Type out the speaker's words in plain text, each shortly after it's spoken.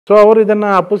So ಅವರು ಇದನ್ನು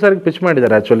ಅಪ್ಪು ಸರ್ಗೆ ಪಿಚ್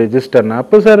ಮಾಡಿದ್ದಾರೆ ಆ್ಯಕ್ಚುಲಿ ಜಿಸ್ಟನ್ನು.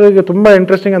 ಅಪ್ಪು ಸರ್ಗೆ ತುಂಬ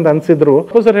ಇಂಟ್ರೆಸ್ಟಿಂಗ್ ಅಂತ ಅನಿಸಿದ್ರು.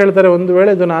 ಅಪ್ಪು ಸರ್ ಹೇಳ್ತಾರೆ, ಒಂದು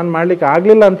ವೇಳೆ ಇದು ನಾನು ಮಾಡ್ಲಿಕ್ಕೆ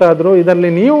ಆಗಲಿಲ್ಲ ಅಂತ ಆದರೂ ಇದರಲ್ಲಿ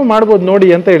ನೀವು ಮಾಡ್ಬೋದು ನೋಡಿ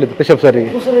ಅಂತ ಹೇಳಿದ್ರು ರಿಷಬ್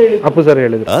ಸರಿಗೆ. ಅಪ್ಪು ಸರ್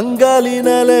ಹೇಳಿದ್ರು.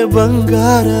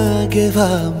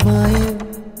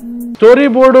 ಸ್ಟೋರಿ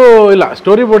ಬೋರ್ಡು ಇಲ್ಲ,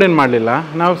 ಸ್ಟೋರಿ ಬೋರ್ಡ್ ಏನು ಮಾಡಲಿಲ್ಲ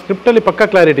ನಾವು. ಸ್ಕ್ರಿಪ್ಟಲ್ಲಿ ಪಕ್ಕಾ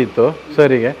ಕ್ಲಾರಿಟಿ ಇತ್ತು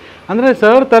ಸರಿಗೆ. ಅಂದರೆ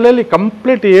ಸರ್ ತಲೆಯಲ್ಲಿ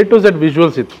complete A to Z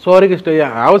visuals ಇತ್ತು. ಸೊ ಅವರಿಗೆ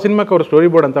ಯಾವ ಸಿನಿಮಾಕ್ಕೆ ಅವರು ಸ್ಟೋರಿ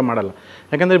ಬೋರ್ಡ್ ಅಂತ ಮಾಡಲ್ಲ,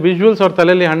 ಯಾಕಂದರೆ ವಿಜುವಲ್ಸ್ ಅವ್ರ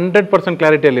ತಲೆಯಲ್ಲಿ 100%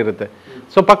 ಕ್ಲಾರಿಟಿಯಲ್ಲಿರುತ್ತೆ.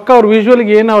 ಸೊ ಪಕ್ಕ ಅವ್ರ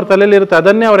ವಿಜುವಲ್ಗೆ ಏನು ಅವ್ರ ತಲೆಯಲ್ಲಿ ಇರುತ್ತೆ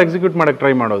ಅದನ್ನೇ ಅವ್ರು ಎಕ್ಸಿಕ್ಯೂಟ್ ಮಾಡೋಕ್ಕೆ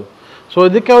ಟ್ರೈ ಮಾಡೋದು. ಸೊ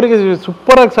ಇದಕ್ಕೆ ಅವರಿಗೆ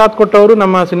ಸೂಪರಾಗಿ ಸಾಥ್ ಕೊಟ್ಟವರು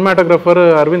ನಮ್ಮ ಸಿನಿಮಾಟೋಗ್ರಫರ್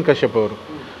ಅರವಿಂದ್ ಕಶ್ಯಪ್ ಅವರು.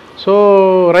 So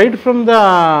right from the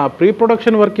pre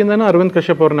production ವರ್ಕಿಂದನೂ Arvind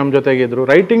Kashyap ಅವರು ನಮ್ಮ ಜೊತೆಗಿದ್ದರು.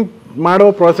 ರೈಟಿಂಗ್ ಮಾಡೋ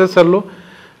ಪ್ರಾಸೆಸ್ಸಲ್ಲೂ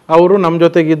ಅವರು ನಮ್ಮ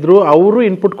ಜೊತೆಗಿದ್ದರು. ಅವರು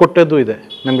ಇನ್ಪುಟ್ ಕೊಟ್ಟದ್ದು ಇದೆ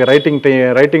ನಮಗೆ.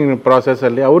 ರೈಟಿಂಗ್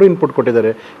ಪ್ರಾಸೆಸ್ಸಲ್ಲಿ ಅವರು ಇನ್ಪುಟ್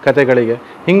ಕೊಟ್ಟಿದ್ದಾರೆ ಕತೆಗಳಿಗೆ.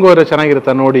 ಹಿಂಗೆ ಹೋದರೆ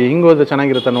ಚೆನ್ನಾಗಿರುತ್ತಾ ನೋಡಿ, ಹಿಂಗೆ ಹೋದರೆ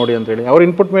ಚೆನ್ನಾಗಿರುತ್ತಾ ನೋಡಿ ಅಂತೇಳಿ ಅವ್ರ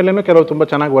ಇನ್ಪುಟ್ ಮೇಲೂ ಕೆಲವು ತುಂಬ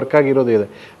ಚೆನ್ನಾಗಿ ವರ್ಕ್ ಆಗಿರೋದು ಇದೆ,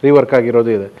 ರೀವರ್ಕ್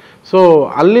ಆಗಿರೋದು ಇದೆ. ಸೊ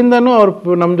ಅಲ್ಲಿಂದನೂ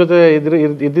ಅವ್ರು ನಮ್ಮ ಜೊತೆ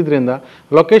ಇದ್ದಿದ್ದರಿಂದ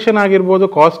ಲೊಕೇಶನ್ ಆಗಿರ್ಬೋದು,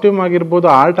 ಕಾಸ್ಟ್ಯೂಮ್ ಆಗಿರ್ಬೋದು,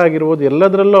 ಆರ್ಟ್ ಆಗಿರ್ಬೋದು,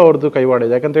 ಎಲ್ಲದರಲ್ಲೂ ಅವ್ರದ್ದು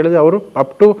ಕೈವಾಡಿದೆ. ಯಾಕಂತ ಹೇಳಿದರೆ ಅವರು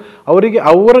ಅವರಿಗೆ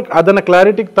ಅದನ್ನು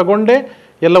ಕ್ಲಾರಿಟಿಗೆ ತಗೊಂಡೇ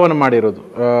ಎಲ್ಲವನ್ನು ಮಾಡಿರೋದು.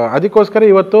 ಅದಕ್ಕೋಸ್ಕರ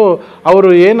ಇವತ್ತು ಅವರು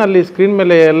ಏನಲ್ಲಿ ಸ್ಕ್ರೀನ್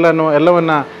ಮೇಲೆ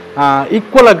ಎಲ್ಲವನ್ನು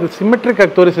ಈಕ್ವಲ್ ಆಗಿ ಸಿಮೆಟ್ರಿಕ್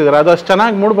ಆಗಿ ತೋರಿಸಿದ್ದಾರೆ. ಅದು ಅಷ್ಟು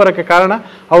ಚೆನ್ನಾಗಿ ಮೂಡಿಬರೋಕ್ಕೆ ಕಾರಣ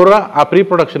ಅವರ ಆ ಪ್ರೀ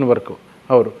ಪ್ರೊಡಕ್ಷನ್ ವರ್ಕು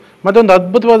ಅವರು. ಮತ್ತೊಂದು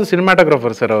ಅದ್ಭುತವಾದ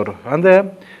ಸಿನಿಮಾಟೋಗ್ರಫರ್ ಸರ್ ಅವರು. ಅಂದರೆ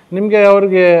ನಿಮಗೆ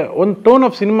ಅವ್ರಿಗೆ ಒಂದು ಟೋನ್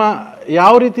ಆಫ್ ಸಿನಿಮಾ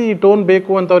ಯಾವ ರೀತಿ ಈ ಟೋನ್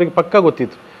ಬೇಕು ಅಂತ ಅವ್ರಿಗೆ ಪಕ್ಕ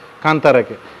ಗೊತ್ತಿತ್ತು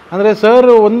ಕಾಂತಾರಕ್ಕೆ. ಅಂದರೆ ಸರ್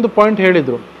ಒಂದು ಪಾಯಿಂಟ್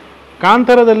ಹೇಳಿದರು,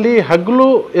 ಕಾಂತಾರದಲ್ಲಿ ಹಗಲು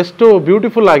ಎಷ್ಟು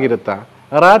ಬ್ಯೂಟಿಫುಲ್ ಆಗಿರುತ್ತಾ,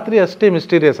 ರಾತ್ರಿ ಅಷ್ಟೇ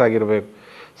ಮಿಸ್ಟೀರಿಯಸ್ ಆಗಿರಬೇಕು.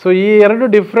 ಸೊ ಈ ಎರಡು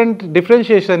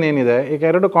ಡಿಫ್ರೆನ್ಷಿಯೇಷನ್ ಏನಿದೆ, ಈಗ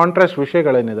ಎರಡು ಕಾಂಟ್ರಾಸ್ಟ್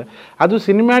ವಿಷಯಗಳೇನಿದೆ, ಅದು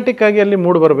ಸಿನಿಮ್ಯಾಟಿಕ್ ಆಗಿ ಅಲ್ಲಿ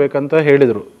ಮೂಡಿ ಬರಬೇಕಂತ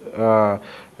ಹೇಳಿದರು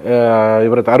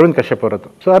ಇವರತ್ತು ಅರವಿಂದ್ ಕಶ್ಯಪ್ ಅವರತ್ತು.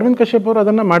 ಸೊ ಅರವಿಂದ್ ಕಶ್ಯಪ್ ಅವರು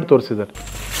ಅದನ್ನು ಮಾಡಿ ತೋರಿಸಿದ್ದಾರೆ.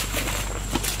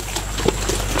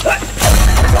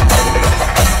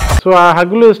 ಸೊ ಆ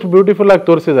ಹಗಲು ಎಷ್ಟು ಬ್ಯೂಟಿಫುಲ್ ಆಗಿ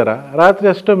ತೋರಿಸಿದಾರ, ರಾತ್ರಿ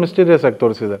ಅಷ್ಟು ಮಿಸ್ಟೀರಿಯಸ್ ಆಗಿ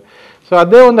ತೋರಿಸಿದ್ದಾರೆ. ಸೊ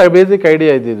ಅದೇ ಒಂದು ಬೇಸಿಕ್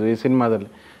ಐಡಿಯಾ ಇದ್ದಿದ್ದು ಈ ಸಿನಿಮಾದಲ್ಲಿ.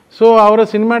 ಸೊ ಅವರ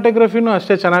ಸಿನಿಮಾಟೋಗ್ರಫಿನೂ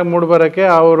ಅಷ್ಟೇ ಚೆನ್ನಾಗಿ ಮೂಡಿಬರೋಕ್ಕೆ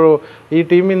ಅವರು ಈ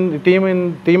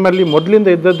ಟೀಮಲ್ಲಿ ಮೊದಲಿಂದ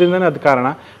ಇದ್ದದ್ದಿಂದನೇ ಅದು ಕಾರಣ.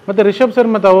 ಮತ್ತು ರಿಷಬ್ ಸರ್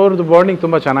ಮತ್ತು ಅವ್ರದ್ದು ಬಾಂಡಿಂಗ್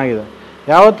ತುಂಬ ಚೆನ್ನಾಗಿದೆ.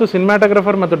 ಯಾವತ್ತೂ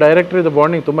ಸಿನಿಮಾಟೋಗ್ರಫರ್ ಮತ್ತು ಡೈರೆಕ್ಟ್ರಿದು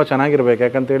ಬಾಂಡಿಂಗ್ ತುಂಬ ಚೆನ್ನಾಗಿರ್ಬೇಕು.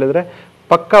 ಯಾಕಂತ ಹೇಳಿದರೆ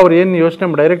ಪಕ್ಕ ಅವ್ರು ಏನು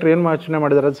ಡೈರೆಕ್ಟ್ರ್ ಏನು ಯೋಚನೆ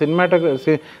ಮಾಡಿದ್ದಾರೆ ಅದು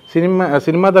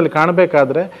ಸಿನಿಮಾದಲ್ಲಿ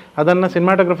ಕಾಣಬೇಕಾದ್ರೆ ಅದನ್ನು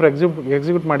ಸಿನಿಮಾಟೋಗ್ರಫರ್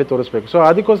ಎಕ್ಸಿಕ್ಯೂಟ್ ಮಾಡಿ ತೋರಿಸ್ಬೇಕು. ಸೊ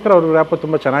ಅದಕ್ಕೋಸ್ಕರ ಅವ್ರ ರ್ಯಾಪ್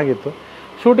ತುಂಬ ಚೆನ್ನಾಗಿತ್ತು.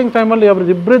 ಶೂಟಿಂಗ್ ಟೈಮಲ್ಲಿ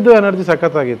ಅವ್ರದ್ದು ಇಬ್ಬರದ್ದು ಎನರ್ಜಿ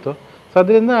ಸಖತ್ತಾಗಿತ್ತು. ಸೊ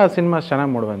ಅದರಿಂದ ಆ ಸಿನಿಮಾ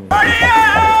ಚೆನ್ನಾಗಿ ಮೂಡಿ ಬಂದಿದೆ.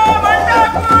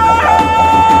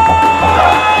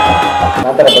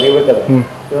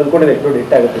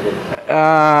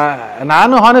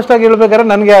 ನಾನು ಹಾನೆಸ್ಟ್ ಆಗಿ ಹೇಳ್ಬೇಕಾದ್ರೆ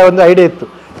ನನಗೆ ಒಂದು ಐಡಿಯಾ ಇತ್ತು,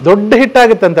 ದೊಡ್ಡ ಹಿಟ್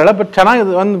ಆಗುತ್ತೆ ಅಂತೇಳಿ. ಬಟ್ ಚೆನ್ನಾಗಿ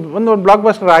ಒಂದು ಬ್ಲಾಕ್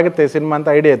ಬಸ್ಟರ್ ಆಗುತ್ತೆ ಸಿನಿಮಾ ಅಂತ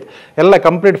ಐಡಿಯಾ ಇತ್ತು. ಎಲ್ಲ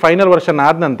ಕಂಪ್ಲೀಟ್ ಫೈನಲ್ ವರ್ಷನ್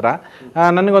ಆದ ನಂತರ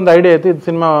ನನಗೊಂದು ಐಡಿಯಾ ಇತ್ತು, ಇದು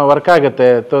ಸಿನಿಮಾ ವರ್ಕ್ ಆಗುತ್ತೆ,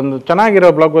 ಒಂದು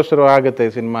ಚೆನ್ನಾಗಿರೋ ಬ್ಲಾಕ್ ಬಸ್ಟರ್ ಆಗುತ್ತೆ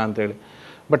ಈ ಸಿನಿಮಾ ಅಂತೇಳಿ.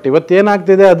 ಬಟ್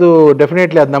ಇವತ್ತೇನಾಗ್ತಿದೆ ಅದು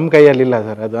ಡೆಫಿನೆಟ್ಲಿ ಅದು ನಮ್ಮ ಕೈಯಲ್ಲಿಲ್ಲ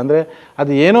ಸರ್. ಅದು ಅಂದರೆ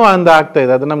ಅದು ಏನೋ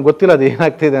ಆಗ್ತಾಯಿದೆ, ಅದು ನಮ್ಗೆ ಗೊತ್ತಿಲ್ಲ ಅದು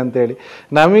ಏನಾಗ್ತಿದೆ ಅಂತೇಳಿ.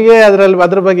 ನಮಗೆ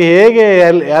ಅದ್ರ ಬಗ್ಗೆ ಹೇಗೆ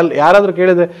ಯಾರಾದರೂ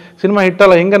ಕೇಳಿದರೆ ಸಿನಿಮಾ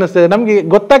ಹಿಟ್ಟಲ್ಲ ಹೆಂಗೆ ಅನ್ನಿಸ್ತಿದೆ, ನಮಗೆ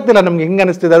ಗೊತ್ತಾಗ್ತಿಲ್ಲ. ನಮ್ಗೆ ಹೆಂಗೆ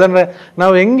ಅನ್ನಿಸ್ತಿದೆ ಅದನ್ನು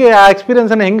ನಾವು ಹೆಂಗೆ ಆ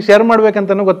ಎಕ್ಸ್ಪೀರಿಯನ್ಸನ್ನು ಹೆಂಗೆ ಶೇರ್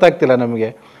ಮಾಡಬೇಕಂತನೂ ಗೊತ್ತಾಗ್ತಿಲ್ಲ ನಮಗೆ.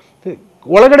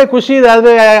 ಒಳಗಡೆ ಖುಷಿ ಇದೆ,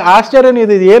 ಆದರೆ ಆಶ್ಚರ್ಯನೂ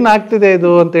ಇದೆ, ಇದು ಏನಾಗ್ತಿದೆ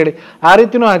ಇದು ಅಂತೇಳಿ. ಆ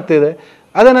ರೀತಿಯೂ ಆಗ್ತಿದೆ.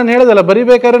 ಅದೇ ನಾನು ಹೇಳೋದಲ್ಲ,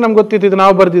 ಬರಿಬೇಕಾದ್ರೆ ನಮ್ಗೆ ಗೊತ್ತಿತ್ತು ಇದು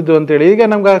ನಾವು ಬರೆದಿದ್ದು ಅಂತೇಳಿ. ಈಗ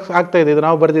ನಮ್ಗೆ ಆಗ್ತಾಯಿದೆ ಇದು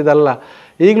ನಾವು ಬರೆದಿದ್ದಲ್ಲ.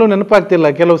 ಈಗಲೂ ನೆನಪಾಗ್ತಿಲ್ಲ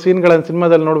ಕೆಲವು ಸೀನ್ಗಳನ್ನು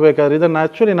ಸಿನಿಮಾದಲ್ಲಿ ನೋಡಬೇಕಾದ್ರೆ, ಇದನ್ನು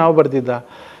ಆ್ಯಕ್ಚುಲಿ ನಾವು ಬರೆದಿದ್ದ,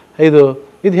 ಇದು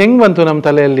ಹೆಂಗೆ ಬಂತು ನಮ್ಮ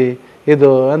ತಲೆಯಲ್ಲಿ ಇದು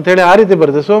ಅಂಥೇಳಿ ಆ ರೀತಿ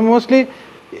ಬರುತ್ತೆ. ಸೊ ಮೋಸ್ಟ್ಲಿ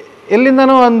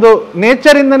ಎಲ್ಲಿಂದನೂ ಒಂದು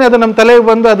ನೇಚರಿಂದನೇ ಅದು ನಮ್ಮ ತಲೆಗೆ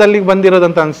ಬಂದು ಅದು ಅಲ್ಲಿಗೆ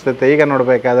ಬಂದಿರೋದಂತ ಅನಿಸ್ತೈತೆ ಈಗ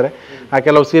ನೋಡಬೇಕಾದ್ರೆ ಆ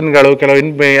ಕೆಲವು ಸೀನ್ಗಳು, ಕೆಲವು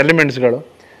ಎಲಿಮೆಂಟ್ಸ್ಗಳು.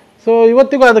 ಸೊ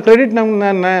ಇವತ್ತಿಗೂ ಅದು ಕ್ರೆಡಿಟ್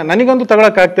ನನಗಂತೂ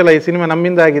ತಗೊಳಕ್ಕಾಗ್ತಿಲ್ಲ ಈ ಸಿನಿಮಾ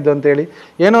ನಮ್ಮಿಂದ ಆಗಿದ್ದು ಅಂತೇಳಿ.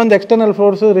 ಏನೋ ಒಂದು ಎಕ್ಸ್ಟರ್ನಲ್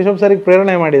ಫೋರ್ಸು ರಿಷಬ್ ಸರಿಗೆ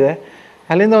ಪ್ರೇರಣೆ ಮಾಡಿದೆ,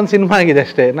 ಅಲ್ಲಿಂದ ಒಂದು ಸಿನಿಮಾ ಆಗಿದೆ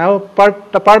ಅಷ್ಟೇ. ನಾವು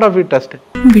ಪಾರ್ಟ್ ಆಫ್ ಇಟ್ ಅಷ್ಟೇ.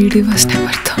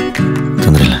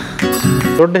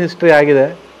 ದೊಡ್ಡ ಹಿಸ್ಟ್ರಿ ಆಗಿದೆ,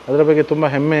 ಅದರ ಬಗ್ಗೆ ತುಂಬ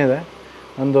ಹೆಮ್ಮೆ ಇದೆ,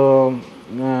 ಒಂದು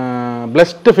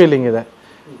ಬ್ಲೆಸ್ಡ್ ಫೀಲಿಂಗ್ ಇದೆ.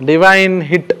 ಡಿವೈನ್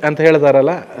ಹಿಟ್ ಅಂತ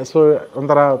ಹೇಳ್ತಾರಲ್ಲ, ಸೊ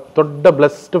ಒಂಥರ ದೊಡ್ಡ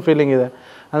ಬ್ಲೆಸ್ಡ್ ಫೀಲಿಂಗ್ ಇದೆ.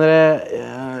 ಅಂದರೆ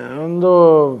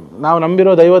ನಾವು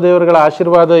ನಂಬಿರೋ ದೇವರುಗಳ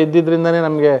ಆಶೀರ್ವಾದ ಇದ್ದಿದ್ದರಿಂದನೇ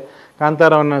ನಮಗೆ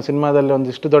ಕಾಂತಾರವನ್ನು ಸಿನಿಮಾದಲ್ಲಿ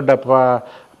ಒಂದಿಷ್ಟು ದೊಡ್ಡ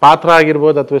ಪಾತ್ರ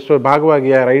ಆಗಿರ್ಬೋದು, ಅಥವಾ ಎಷ್ಟು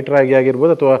ಭಾಗವಾಗಿ ರೈಟರ್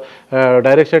ಆಗಿರ್ಬೋದು, ಅಥವಾ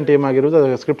ಡೈರೆಕ್ಷನ್ ಟೀಮ್ ಆಗಿರ್ಬೋದು,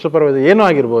 ಅಥವಾ ಸ್ಕ್ರಿಪ್ಟ್ ಸೂಪರ್ವೈಸರ್ ಏನೋ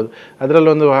ಆಗಿರ್ಬೋದು, ಅದರಲ್ಲಿ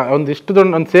ಒಂದಿಷ್ಟು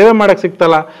ದೊಡ್ಡ ಒಂದು ಸೇವೆ ಮಾಡೋಕ್ಕೆ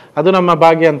ಸಿಗ್ತಲ್ಲ, ಅದು ನಮ್ಮ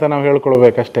ಭಾಗ್ಯ ಅಂತ ನಾವು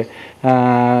ಹೇಳ್ಕೊಳ್ಬೇಕಷ್ಟೇ.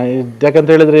 ಯಾಕಂತ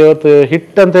ಹೇಳಿದ್ರೆ ಇವತ್ತು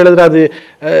ಹಿಟ್ ಅಂತ ಹೇಳಿದ್ರೆ ಅದು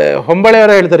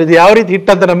ಹೊಂಬಳೆಯವರೇ ಹೇಳ್ತಾರೆ, ಇದು ಯಾವ ರೀತಿ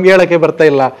ಹಿಟ್ ಅಂತ ನಮ್ಗೆ ಹೇಳೋಕ್ಕೆ ಬರ್ತಾ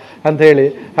ಇಲ್ಲ ಅಂತ ಹೇಳಿ.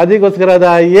 ಅದಕ್ಕೋಸ್ಕರ ಅದು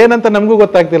ಏನಂತ ನಮಗೂ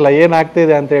ಗೊತ್ತಾಗ್ತಿಲ್ಲ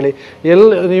ಏನಾಗ್ತಿದೆ ಅಂಥೇಳಿ.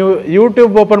 ನೀವು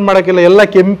ಯೂಟ್ಯೂಬ್ ಓಪನ್ ಮಾಡೋಕ್ಕಿಲ್ಲ, ಎಲ್ಲ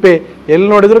ಕೆಂಪೆ, ಎಲ್ಲಿ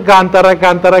ನೋಡಿದ್ರು ಕಾಂತಾರ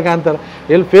ಕಾಂತಾರ ಕಾಂತಾರ.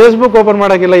 ಎಲ್ಲಿ ಫೇಸ್ಬುಕ್ ಓಪನ್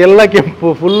ಮಾಡೋಕ್ಕಿಲ್ಲ, ಎಲ್ಲ ಕೆಂಪು,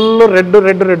 ಫುಲ್ಲು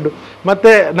ರೆಡ್ಡು.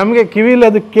 ಮತ್ತು ನಮಗೆ ಕಿವಿಲಿ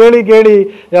ಅದು ಕೇಳಿ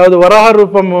ಯಾವುದು ವರಾಹ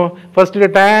ರೂಪಮ್ಮು ಫಸ್ಟ್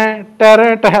ಟ್ಯಾರ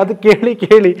ಅದು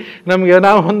ಕೇಳಿ ನಮಗೆ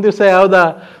ನಾವು ಒಂದು ದಿವಸ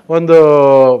ಒಂದು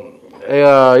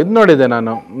ಇದು ನೋಡಿದೆ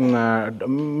ನಾನು,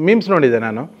 ಮೀಮ್ಸ್ ನೋಡಿದೆ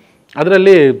ನಾನು.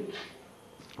 ಅದರಲ್ಲಿ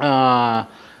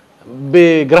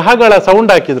ಗ್ರಹಗಳ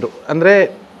ಸೌಂಡ್ ಹಾಕಿದ್ರು. ಅಂದರೆ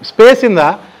ಸ್ಪೇಸಿಂದ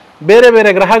ಬೇರೆ ಬೇರೆ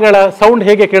ಗ್ರಹಗಳ ಸೌಂಡ್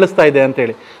ಹೇಗೆ ಕೇಳಿಸ್ತಾ ಇದೆ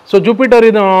ಅಂತೇಳಿ. ಸೊ ಜುಪಿಟರ್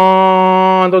ಇದು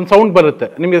ಅಂತ ಒಂದು ಸೌಂಡ್ ಬರುತ್ತೆ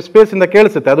ನಿಮಗೆ ಸ್ಪೇಸಿಂದ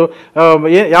ಕೇಳಿಸುತ್ತೆ. ಅದು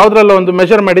ಯಾವುದ್ರಲ್ಲ ಒಂದು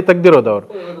ಮೆಷರ್ ಮಾಡಿ ತೆಗ್ದಿರೋದು ಅವರು.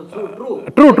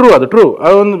 ಟ್ರೂ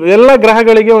ಒಂದು ಎಲ್ಲ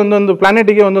ಗ್ರಹಗಳಿಗೆ ಒಂದೊಂದು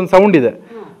ಪ್ಲಾನೆಟಿಗೆ ಒಂದೊಂದು ಸೌಂಡ್ ಇದೆ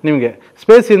ನಿಮಗೆ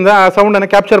ಸ್ಪೇಸಿಂದ ಆ ಸೌಂಡನ್ನು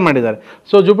ಕ್ಯಾಪ್ಚರ್ ಮಾಡಿದ್ದಾರೆ.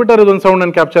 ಸೊ ಜುಪಿಟರ್ ಇದೊಂದು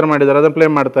ಸೌಂಡನ್ನು ಕ್ಯಾಪ್ಚರ್ ಮಾಡಿದ್ದಾರೆ, ಅದನ್ನು ಪ್ಲೇ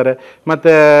ಮಾಡ್ತಾರೆ.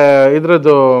 ಮತ್ತು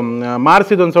ಇದರದ್ದು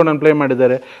ಮಾರ್ಸ್ ಇದೊಂದು ಸೌಂಡನ್ನು ಪ್ಲೇ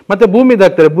ಮಾಡಿದ್ದಾರೆ. ಮತ್ತು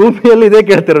ಭೂಮಿದಾಗ್ತಾರೆ, ಭೂಮಿಯಲ್ಲಿ ಇದೇ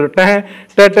ಕೇಳ್ತಿರೋದು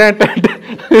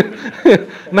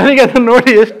ನನಗೆ ಅದನ್ನು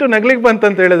ನೋಡಿ ಎಷ್ಟು ನಗ್ಲಿಕ್ಕೆ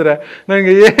ಬಂತಂತ ಹೇಳಿದ್ರೆ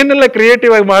ನನಗೆ ಏನೆಲ್ಲ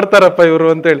ಕ್ರಿಯೇಟಿವ್ ಆಗಿ ಮಾಡ್ತಾರಪ್ಪ ಇವರು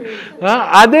ಅಂತೇಳಿ.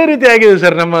 ಅದೇ ರೀತಿ ಆಗಿದೆ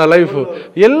ಸರ್ ನಮ್ಮ ಲೈಫು.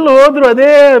 ಎಲ್ಲಿ ಹೋದ್ರು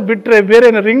ಅದೇ ಬಿಟ್ಟರೆ ಬೇರೆ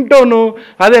ರಿಂಗ್ ಟೋನು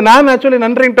ಅದೇ. ನಾನು ಆ್ಯಕ್ಚುಲಿ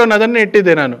ನನ್ನ ರಿಂಗ್ ಟೋನ್ ಅದನ್ನೇ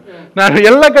ಇಟ್ಟಿದ್ದೆ. ನಾನು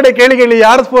ಎಲ್ಲ ಕಡೆ ಕೇಳಿ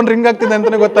ಯಾರು ಫೋನ್ ರಿಂಗ್ ಆಗ್ತಿದೆ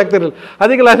ಅಂತಲೇ ಗೊತ್ತಾಗ್ತಿರಲಿಲ್ಲ.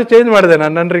 ಅದಕ್ಕೆ ಲಾಸ್ಟ್ ಚೇಂಜ್ ಮಾಡಿದೆ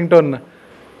ನಾನು ನನ್ನ ರಿಂಗ್ ಟೋನ್ನ.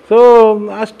 ಸೊ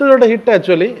ಅಷ್ಟು ದೊಡ್ಡ ಹಿಟ್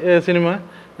ಆ್ಯಕ್ಚುಲಿ ಸಿನಿಮಾ.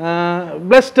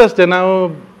 ಬ್ಲೆಸ್ಡ್ ಅಷ್ಟೇ ನಾವು.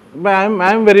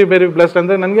 I am very very blessed.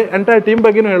 ಅಂದರೆ ನನಗೆ ಎಂಟೈರ್ ಟೀಮ್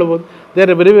ಬಗ್ಗೆನೂ ಹೇಳ್ಬೋದು. They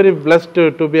are very very blessed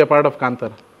to be a part of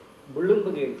Kantara.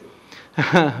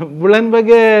 ಬುಳ್ಳನ್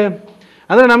ಬಗ್ಗೆ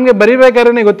ಅಂದರೆ ನಮಗೆ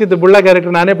ಬರಿಬೇಕಾದ್ರೆ ಗೊತ್ತಿತ್ತು ಬುಳ್ಳ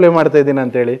ಕ್ಯಾರೆಕ್ಟರ್ ನಾನೇ ಪ್ಲೇ ಮಾಡ್ತಾ ಇದ್ದೀನಿ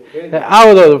ಅಂತೇಳಿ.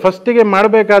 ಹೌದೌದು, ಫಸ್ಟಿಗೆ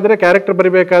ಮಾಡಬೇಕಾದ್ರೆ ಕ್ಯಾರೆಕ್ಟರ್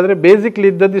ಬರಿಬೇಕಾದ್ರೆ ಬೇಸಿಕ್ಲಿ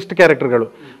ಇದ್ದದ್ದು ಇಷ್ಟು ಕ್ಯಾರೆಕ್ಟರ್ಗಳು,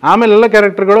 ಆಮೇಲೆ ಎಲ್ಲ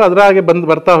ಕ್ಯಾರೆಕ್ಟರ್ಗಳು ಅದರ ಹಾಗೆ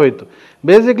ಬರ್ತಾ ಹೋಯಿತು.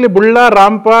 ಬೇಸಿಕ್ಲಿ ಬುಳ್ಳ,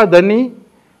 ರಾಂಪ, ದನಿ,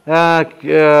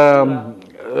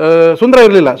 ಸುಂದರ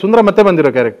ಇರಲಿಲ್ಲ. ಸುಂದರ ಮತ್ತೆ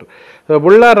ಬಂದಿರೋ ಕ್ಯಾರೆಕ್ಟರ್.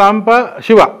 ಬುಳ್ಳ, ರಾಂಪ,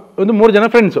 ಶಿವ ಒಂದು 3 ಜನ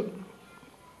ಫ್ರೆಂಡ್ಸು.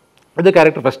 ಅದು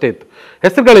ಕ್ಯಾರೆಕ್ಟರ್ ಫಸ್ಟೇ ಇತ್ತು.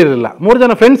 ಹೆಸರುಗಳಿರಲಿಲ್ಲ. 3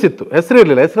 ಜನ ಫ್ರೆಂಡ್ಸ್ ಇತ್ತು, ಹೆಸರು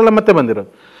ಇರಲಿಲ್ಲ. ಹೆಸರೆಲ್ಲ ಮತ್ತೆ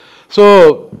ಬಂದಿರೋದು. So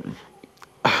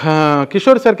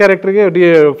Kishore sir ಕ್ಯಾರೆಕ್ಟ್ರಿಗೆ,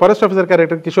 forest officer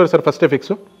ಕ್ಯಾರೆಕ್ಟರ್ಗೆ Kishore sir ಫಸ್ಟೇ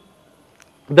ಫಿಕ್ಸು.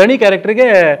 ದಣಿ ಕ್ಯಾರೆಕ್ಟ್ರಿಗೆ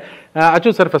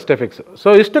ಅಚ್ಯುತ್ ಸರ್ ಫಸ್ಟೇ ಫಿಕ್ಸು. ಸೊ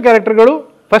ಇಷ್ಟು ಕ್ಯಾರೆಕ್ಟರ್ಗಳು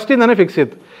ಫಸ್ಟಿಂದನೇ ಫಿಕ್ಸ್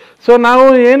ಇತ್ತು. ಸೊ ನಾವು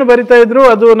ಏನು ಬರಿತಾ ಇದ್ರು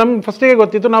ಅದು ನಮ್ಗೆ ಫಸ್ಟಿಗೆ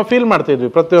ಗೊತ್ತಿತ್ತು. ನಾವು ಫೀಲ್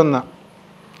ಮಾಡ್ತಾಯಿದ್ವಿ ಪ್ರತಿಯೊಂದನ್ನ.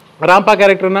 ರಾಂಪ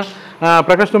ಕ್ಯಾರೆಕ್ಟರ್ನ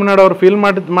ಪ್ರಕಾಶ್ ತುಮ್ನಾಡ್ ಅವರು ಫೀಲ್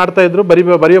ಮಾಡ್ತಾ ಇದ್ರು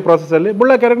ಬರೆಯೋ ಪ್ರಾಸೆಸಲ್ಲಿ.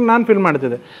 ಬುಳ್ಳ ಕ್ಯಾರೆಕ್ಟರ್ ನಾನು ಫೀಲ್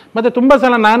ಮಾಡ್ತಿದ್ದೆ. ಮತ್ತು ತುಂಬ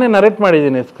ಸಲ ನಾನೇ ನರೇಟ್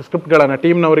ಮಾಡಿದ್ದೀನಿ ಸ್ಕ್ರಿಪ್ಟ್ಗಳನ್ನು.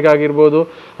 ಟೀಮ್ನವ್ರಿಗಾಗಿರ್ಬೋದು,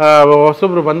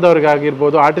 ಹೊಸೊಬ್ರು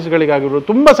ಬಂದವ್ರಿಗಾಗಿರ್ಬೋದು, ಆರ್ಟಿಸ್ಟ್ಗಳಿಗಾಗಿರ್ಬೋದು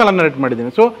ತುಂಬ ಸಲ ನರೇಟ್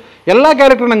ಮಾಡಿದ್ದೀನಿ. ಸೊ ಎಲ್ಲ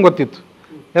ಕ್ಯಾರೆಕ್ಟರ್ ನಂಗೆ ಗೊತ್ತಿತ್ತು,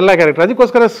 ಎಲ್ಲ ಕ್ಯಾರೆಕ್ಟರ್.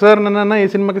 ಅದಕ್ಕೋಸ್ಕರ ಸರ್ ನನ್ನನ್ನು ಈ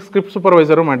ಸಿನಿಮಾಗೆ ಸ್ಕ್ರಿಪ್ಟ್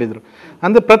ಸೂಪರ್ವೈಸರು ಮಾಡಿದರು.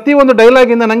 ಅಂದರೆ ಪ್ರತಿಯೊಂದು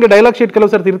ಡೈಲಾಗಿಂದ ನನಗೆ ಡೈಲಾಗ್ ಶೀಟ್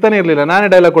ಕೆಲವು ಸರ್ತಿ ಇರ್ತಾನೆ ಇರಲಿಲ್ಲ. ನಾನೇ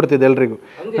ಡೈಲಾಗ್ ಕೊಡ್ತಿದ್ದೆ ಎಲ್ರಿಗೂ.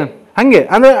 ಹಾಗೆ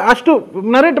ಅಂದರೆ ಅಷ್ಟು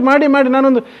ನರೇಟ್ ಮಾಡಿ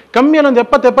ನಾನೊಂದು ಕಮ್ಮಿಯಲ್ಲಿ ಒಂದು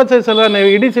 70-75 ಸಲ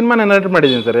ಇಡೀ ಸಿನಿಮಾನ ನರೇಟ್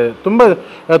ಮಾಡಿದ್ದೀನಿ ಸರ್.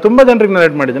 ತುಂಬ ಜನರಿಗೆ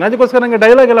ನರೇಟ್ ಮಾಡಿದ್ದೀನಿ. ಅದಕ್ಕೋಸ್ಕರ ನನಗೆ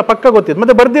ಡೈಲಾಗ್ ಎಲ್ಲ ಪಕ್ಕ ಗೊತ್ತಿತ್ತು.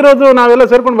 ಮತ್ತು ಬರ್ದಿರೋದು ನಾವೆಲ್ಲ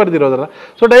ಸೇರ್ಕೊಂಡು ಬರ್ದಿರೋದಲ್ಲ.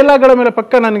 ಸೊ ಡೈಲಾಗ್ಗಳ ಮೇಲೆ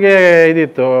ಪಕ್ಕ ನನಗೆ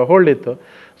ಇದಿತ್ತು, ಹೋಲ್ಡ್ ಇತ್ತು.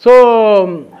 ಸೊ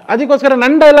ಅದಕ್ಕೋಸ್ಕರ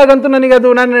ನನ್ನ ಡೈಲಾಗ್ ಅಂತೂ ನನಗೆ ಅದು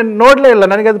ನಾನು ನೋಡಲೇ ಇಲ್ಲ.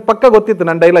 ನನಗೆ ಅದು ಪಕ್ಕ ಗೊತ್ತಿತ್ತು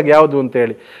ನನ್ನ ಡೈಲಾಗ್ ಯಾವುದು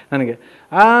ಅಂತೇಳಿ ನನಗೆ.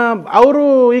 ಅವರು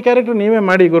ಈ ಕ್ಯಾರೆಕ್ಟರ್ ನೀವೇ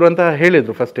ಮಾಡಿ ಗುರು ಅಂತ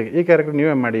ಹೇಳಿದರು ಫಸ್ಟಿಗೆ. ಈ ಕ್ಯಾರೆಕ್ಟರ್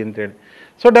ನೀವೇ ಮಾಡಿ ಅಂತೇಳಿ.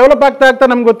 ಸೊ ಡೆವಲಪ್ ಆಗ್ತಾ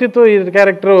ನಮ್ಗೆ ಗೊತ್ತಿತ್ತು ಈ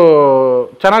ಕ್ಯಾರೆಕ್ಟ್ರು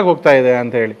ಚೆನ್ನಾಗಿ ಹೋಗ್ತಾ ಇದೆ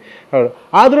ಅಂತ ಹೇಳಿ. ಹೌದು.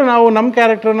 ಆದರೂ ನಾವು ನಮ್ಮ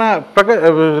ಕ್ಯಾರೆಕ್ಟರ್ನ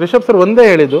ರಿಷಬ್ ಸರ್ ಒಂದೇ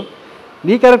ಹೇಳಿದ್ದು,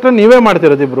 ಈ ಕ್ಯಾರೆಕ್ಟರ್ ನೀವೇ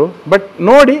ಮಾಡ್ತಿರೋದು ಇಬ್ಬರು. ಬಟ್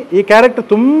ನೋಡಿ ಈ ಕ್ಯಾರೆಕ್ಟರ್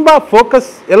ತುಂಬ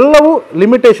ಫೋಕಸ್ ಎಲ್ಲವೂ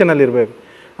ಲಿಮಿಟೇಷನಲ್ಲಿ ಇರಬೇಕು.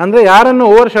 ಅಂದರೆ ಯಾರನ್ನು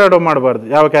ಓವರ್ ಶ್ಯಾಡೋ ಮಾಡಬಾರ್ದು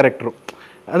ಯಾವ ಕ್ಯಾರೆಕ್ಟ್ರು.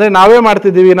 ಅಂದರೆ ನಾವೇ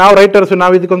ಮಾಡ್ತಿದ್ದೀವಿ, ನಾವು ರೈಟರ್ಸು,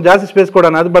 ನಾವು ಇದಕ್ಕೊಂದು ಜಾಸ್ತಿ ಸ್ಪೇಸ್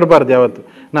ಕೊಡೋಣ, ಅದು ಬರಬಾರ್ದು ಯಾವತ್ತು.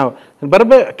 ನಾವು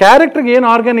ಕ್ಯಾರೆಕ್ಟ್ರಿಗೆ ಏನು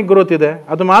ಆರ್ಗ್ಯಾನಿಕ್ ಗ್ರೋತ್ ಇದೆ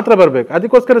ಅದು ಮಾತ್ರ ಬರಬೇಕು.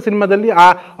 ಅದಕ್ಕೋಸ್ಕರ ಸಿನಿಮಾದಲ್ಲಿ ಆ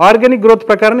ಆರ್ಗ್ಯಾನಿಕ್ ಗ್ರೋತ್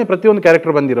ಪ್ರಕಾರನೇ ಪ್ರತಿಯೊಂದು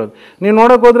ಕ್ಯಾರೆಕ್ಟರ್ ಬಂದಿರೋದು. ನೀವು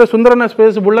ನೋಡೋಕೆ ಹೋದರೆ ಸುಂದರನ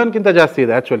ಸ್ಪೇಸ್ ಬುಳ್ಳನ್ಕಿಂತ ಜಾಸ್ತಿ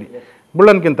ಇದೆ ಆ್ಯಕ್ಚುಲಿ.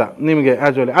 ಬುಳ್ಳನ್ಕಿಂತ ನಿಮಗೆ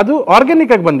ಆ್ಯಕ್ಚುಲಿ ಅದು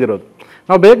ಆರ್ಗ್ಯಾನಿಕ್ ಆಗಿ ಬಂದಿರೋದು.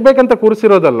 ನಾವು ಬೇಕಂತ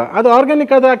ಕೂರಿಸಿರೋದಲ್ಲ, ಅದು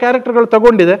ಆರ್ಗ್ಯಾನಿಕ್ ಆದ ಕ್ಯಾರೆಕ್ಟರ್ಗಳು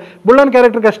ತಗೊಂಡಿದೆ. ಬುಳ್ಳನ್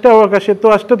ಕ್ಯಾರೆಕ್ಟರ್ಗೆ ಅಷ್ಟೇ ಅವಕಾಶ ಇತ್ತು,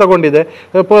 ಅಷ್ಟು ತಗೊಂಡಿದೆ.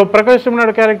 ಪ್ರಕಾಶ್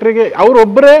ತುಮ್ನಾಡ್ ಕ್ಯಾರೆಕ್ಟ್ರಿಗೆ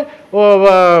ಅವರೊಬ್ಬರೇ,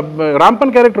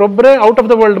 ರಾಂಪನ್ ಕ್ಯಾರೆಕ್ಟರ್ ಒಬ್ಬರೇ ಔಟ್ ಆಫ್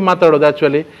ದ ವರ್ಲ್ಡ್ ಮಾತಾಡೋದು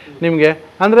ಆ್ಯಕ್ಚುಲಿ ನಿಮಗೆ.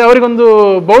 ಅಂದರೆ ಅವರಿಗೊಂದು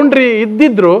ಬೌಂಡ್ರಿ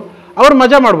ಇದ್ದಿದ್ರು ಅವ್ರು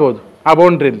ಮಜಾ ಮಾಡ್ಬೋದು ಆ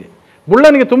ಬೌಂಡ್ರಿಲಿ.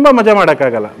 ಬುಳ್ಳನಿಗೆ ತುಂಬ ಮಜಾ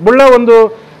ಮಾಡೋಕ್ಕಾಗಲ್ಲ. ಬುಳ್ಳ ಒಂದು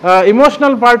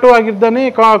ಇಮೋಷ್ನಲ್ ಪಾರ್ಟು ಆಗಿದ್ದಾನೆ,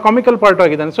 ಕಾಮಿಕಲ್ ಪಾರ್ಟು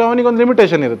ಆಗಿದ್ದಾನೆ. ಸೊ ಅವನಿಗೊಂದು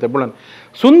ಲಿಮಿಟೇಷನ್ ಇರುತ್ತೆ ಬುಳ್ಳನ್.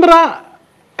 ಸುಂದರ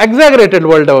ಎಕ್ಸಾಗರೇಟೆಡ್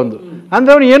ವರ್ಲ್ಡ್ ಒಂದು.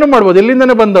 ಅಂದರೆ ಅವನು ಏನು ಮಾಡ್ಬೋದು,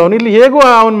 ಎಲ್ಲಿಂದನೇ ಬಂದವನು, ಇಲ್ಲಿ ಹೇಗೂ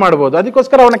ಅವನು ಮಾಡ್ಬೋದು.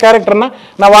 ಅದಕ್ಕೋಸ್ಕರ ಅವನ ಕ್ಯಾರೆಕ್ಟರ್ನ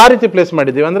ನಾವು ಆ ರೀತಿ ಪ್ಲೇಸ್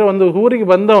ಮಾಡಿದ್ದೀವಿ. ಅಂದರೆ ಒಂದು ಊರಿಗೆ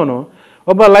ಬಂದವನು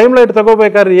ಒಬ್ಬ ಲೈಮ್ ಲೈಟ್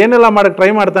ತಗೋಬೇಕಾದ್ರೆ ಏನೆಲ್ಲ ಮಾಡೋಕ್ಕೆ ಟ್ರೈ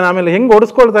ಮಾಡ್ತಾನೆ, ಆಮೇಲೆ ಹೆಂಗೆ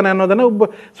ಓಡಿಸ್ಕೊಳ್ತಾನೆ ಅನ್ನೋದನ್ನು ಒಬ್ಬ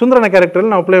ಸುಂದರನ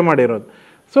ಕ್ಯಾರೆಕ್ಟ್ರಲ್ಲಿ ನಾವು ಪ್ಲೇ ಮಾಡಿರೋದು.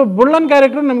 ಸೊ ಬುಳ್ಳನ್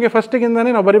ಕ್ಯಾರೆಕ್ಟರ್ ನಮಗೆ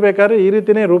ಫಸ್ಟಿಗಿಂದನೇ ನಾವು ಬರಿಬೇಕಾದ್ರೆ ಈ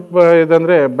ರೀತಿಯೇ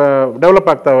ಇದಂದರೆ ಡೆವಲಪ್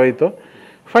ಆಗ್ತಾ ಹೋಯಿತು.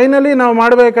 ಫೈನಲಿ ನಾವು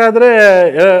ಮಾಡಬೇಕಾದ್ರೆ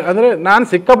ಅಂದರೆ ನಾನು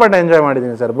ಸಿಕ್ಕಾಪಟ್ಟೆ ಎಂಜಾಯ್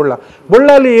ಮಾಡಿದ್ದೀನಿ ಸರ್.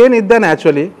 ಬುಳ್ಳಲ್ಲಿ ಏನಿದ್ದಾನೆ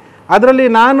ಆ್ಯಕ್ಚುಲಿ ಅದರಲ್ಲಿ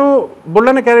ನಾನು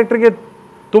ಬುಳ್ಳನ ಕ್ಯಾರೆಕ್ಟ್ರಿಗೆ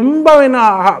ತುಂಬ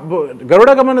ಗರುಡ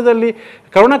ಗಮನದಲ್ಲಿ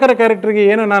ಕರುಣಾಕರ ಕ್ಯಾರೆಕ್ಟ್ರಿಗೆ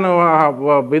ಏನು ನಾನು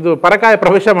ಇದು ಪರಕಾಯ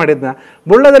ಪ್ರವೇಶ ಮಾಡಿದ್ನ,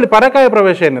 ಬುಳ್ಳದಲ್ಲಿ ಪರಕಾಯ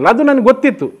ಪ್ರವೇಶ ಏನಿಲ್ಲ. ಅದು ನನಗೆ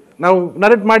ಗೊತ್ತಿತ್ತು. ನಾವು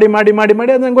ನರೇಟ್ ಮಾಡಿ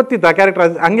ಅದು ನಂಗೆ ಗೊತ್ತಿತ್ತು ಆ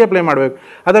ಕ್ಯಾರೆಕ್ಟರ್ ಹಂಗೆ ಪ್ಲೇ ಮಾಡಬೇಕು,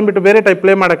 ಅದನ್ನು ಬಿಟ್ಟು ಬೇರೆ ಟೈಪ್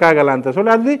ಪ್ಲೇ ಮಾಡೋಕ್ಕಾಗಲ್ಲ ಅಂತ. ಸೊ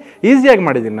ಅಲ್ಲಿ ಈಸಿಯಾಗಿ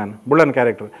ಮಾಡಿದ್ದೀನಿ ನಾನು ಬುಳ್ಳನ್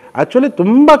ಕ್ಯಾರೆಕ್ಟರ್. ಆ್ಯಕ್ಚುಲಿ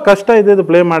ತುಂಬ ಕಷ್ಟ ಇದೆ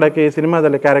ಪ್ಲೇ ಮಾಡೋಕ್ಕೆ ಈ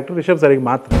ಸಿನಿಮಾದಲ್ಲಿ ಕ್ಯಾರೆಕ್ಟರ್ ರಿಷಬ್ ಸರಿಗೆ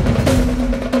ಮಾತ್ರ.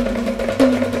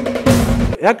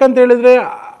 ಯಾಕಂತ ಹೇಳಿದರೆ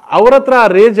ಅವ್ರ ಹತ್ರ ಆ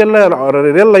ರೇಂಜ್ ಎಲ್ಲ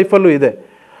ರಿಯಲ್ ಲೈಫಲ್ಲೂ ಇದೆ,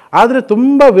 ಆದರೆ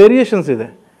ತುಂಬ ವೇರಿಯೇಷನ್ಸ್ ಇದೆ.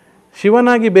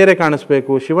 ಶಿವನಾಗಿ ಬೇರೆ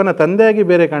ಕಾಣಿಸ್ಬೇಕು, ಶಿವನ ತಂದೆಯಾಗಿ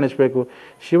ಬೇರೆ ಕಾಣಿಸ್ಬೇಕು,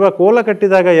 ಶಿವ ಕೋಲ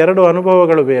ಕಟ್ಟಿದಾಗ 2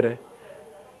 ಅನುಭವಗಳು ಬೇರೆ.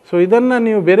 ಸೊ ಇದನ್ನು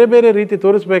ನೀವು ಬೇರೆ ಬೇರೆ ರೀತಿ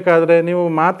ತೋರಿಸ್ಬೇಕಾದ್ರೆ ನೀವು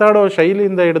ಮಾತಾಡೋ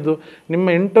ಶೈಲಿಯಿಂದ ಹಿಡಿದು, ನಿಮ್ಮ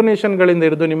ಇಂಟೊನೇಷನ್ಗಳಿಂದ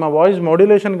ಹಿಡಿದು, ನಿಮ್ಮ ವಾಯ್ಸ್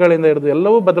ಮಾಡ್ಯುಲೇಷನ್ಗಳಿಂದ ಹಿಡಿದು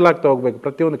ಎಲ್ಲವೂ ಬದಲಾಗ್ತಾ ಹೋಗಬೇಕು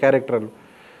ಪ್ರತಿಯೊಂದು ಕ್ಯಾರೆಕ್ಟ್ರಲ್ಲೂ.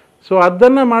 ಸೊ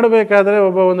ಅದನ್ನು ಮಾಡಬೇಕಾದ್ರೆ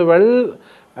ಒಂದು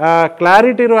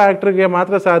ಕ್ಲಾರಿಟಿ ಇರೋ ಆ್ಯಕ್ಟ್ರಿಗೆ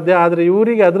ಮಾತ್ರ ಸಾಧ್ಯ. ಆದರೆ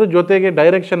ಇವರಿಗೆ ಅದ್ರ ಜೊತೆಗೆ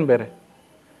ಡೈರೆಕ್ಷನ್ ಬೇರೆ.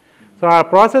 ಸೊ ಆ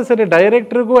ಪ್ರಾಸೆಸ್ಸಲ್ಲಿ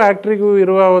ಡೈರೆಕ್ಟ್ರಿಗೂ ಆ್ಯಕ್ಟ್ರಿಗೂ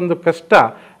ಇರುವ ಒಂದು ಕಷ್ಟ,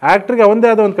 ಆ್ಯಕ್ಟ್ರಿಗೆ ಅವನದೇ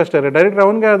ಆದ ಒಂದು ಕಷ್ಟ ಇರುತ್ತೆ, ಡೈರೆಕ್ಟ್ರ್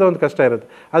ಅವನಿಗೆ ಆದ ಒಂದು ಕಷ್ಟ ಇರುತ್ತೆ.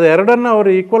 ಅದು ಎರಡನ್ನು ಅವರು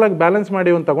ಈಕ್ವಲ್ ಆಗಿ ಬ್ಯಾಲೆನ್ಸ್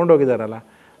ಮಾಡಿ ಒಂದು ತೊಗೊಂಡೋಗಿದ್ದಾರಲ್ಲ,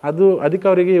 ಅದಕ್ಕೆ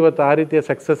ಅವರಿಗೆ ಇವತ್ತು ಆ ರೀತಿಯ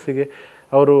ಸಕ್ಸಸ್ಸಿಗೆ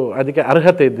ಅವರು ಅದಕ್ಕೆ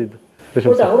ಅರ್ಹತೆ ಇದ್ದಿದ್ದು.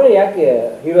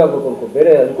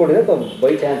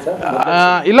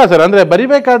 ಇಲ್ಲ ಸರ್, ಅಂದರೆ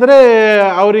ಬರಿಬೇಕಾದ್ರೆ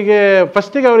ಅವರಿಗೆ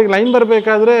ಫಸ್ಟಿಗೆ ಅವ್ರಿಗೆ ಲೈನ್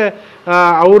ಬರಬೇಕಾದ್ರೆ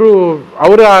ಅವರು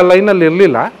ಆ ಲೈನಲ್ಲಿ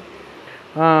ಇರಲಿಲ್ಲ.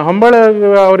 ಹೊಂಬಾಳೆ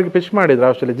ಅವರಿಗೆ ಪಿಚ್ ಮಾಡಿದ್ರು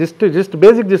ಆಕ್ಚುಲಿ. ಜಿಸ್ಟ್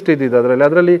ಬೇಸಿಕ್ ಇದ್ದಿದ್ದು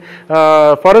ಅದರಲ್ಲಿ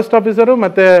ಫಾರೆಸ್ಟ್ ಆಫೀಸರು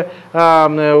ಮತ್ತು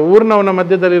ಊರಿನವನ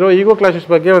ಮಧ್ಯದಲ್ಲಿರೋ ಈಗೋ ಕ್ಲಾಶಸ್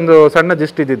ಬಗ್ಗೆ ಒಂದು ಸಣ್ಣ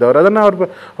ಜಿಸ್ಟ್ ಇದ್ದಿದ್ದು ಅವರು. ಅದನ್ನು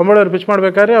ಹೊಂಬಾಳೆ ಅವ್ರು ಪಿಚ್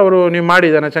ಮಾಡಬೇಕಾದ್ರೆ ಅವರು ನೀವು ಮಾಡಿ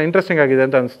ಇದನ್ನು ಇಂಟ್ರೆಸ್ಟಿಂಗ್ ಆಗಿದೆ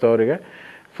ಅಂತ ಅನಿಸ್ತು ಅವರಿಗೆ.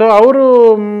 ಸೊ ಅವರು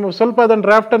ಸ್ವಲ್ಪ ಅದನ್ನು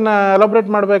ಡ್ರಾಫ್ಟನ್ನು ಎಲಾಬ್ರೇಟ್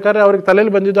ಮಾಡಬೇಕಾದ್ರೆ ಅವ್ರಿಗೆ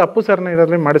ತಲೆಯಲ್ಲಿ ಬಂದಿದ್ದು ಅಪ್ಪು ಸರ್ನ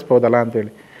ಇದರಲ್ಲಿ ಮಾಡಿಸ್ಬೋದಲ್ಲ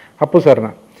ಅಂತೇಳಿ, ಅಪ್ಪು ಸರ್ನ.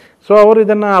 ಸೊ ಅವರು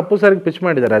ಇದನ್ನು ಅಪ್ಪು ಸರ್ಗೆ ಪಿಚ್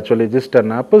ಮಾಡಿದ್ದಾರೆ ಆ್ಯಕ್ಚುಲಿ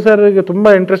ಜಿಸ್ಟನ್ನು. ಅಪ್ಪು ಸರ್ಗೆ ತುಂಬ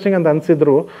ಇಂಟ್ರೆಸ್ಟಿಂಗ್ ಅಂತ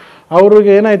ಅನಿಸಿದ್ರು.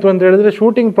 ಅವ್ರಿಗೆ ಏನಾಯಿತು ಅಂತ ಹೇಳಿದ್ರೆ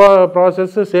ಶೂಟಿಂಗ್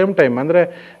ಪ್ರಾಸೆಸ್ ಸೇಮ್ ಟೈಮ್, ಅಂದರೆ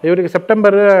ಇವರಿಗೆ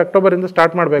ಸೆಪ್ಟೆಂಬರ್ ಅಕ್ಟೋಬರಿಂದ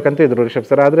ಸ್ಟಾರ್ಟ್ ಮಾಡಬೇಕಂತ ಇದ್ರು ರಿಷಬ್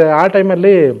ಸರ್. ಆದರೆ ಆ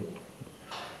ಟೈಮಲ್ಲಿ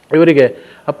ಇವರಿಗೆ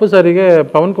ಅಪ್ಪು ಸರಿಗೆ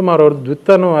ಪವನ್ ಕುಮಾರ್ ಅವ್ರದ್ದು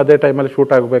ದ್ವಿತ್ತನೂ ಅದೇ ಟೈಮಲ್ಲಿ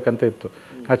ಶೂಟ್ ಆಗಬೇಕಂತ ಇತ್ತು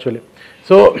ಆ್ಯಕ್ಚುಲಿ.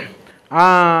 ಸೊ ಆ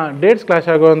ಡೇಟ್ಸ್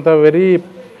ಕ್ಲಾಶ್ ಆಗುವಂಥ ವೆರಿ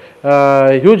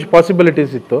ಹ್ಯೂಜ್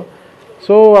ಪಾಸಿಬಿಲಿಟೀಸ್ ಇತ್ತು.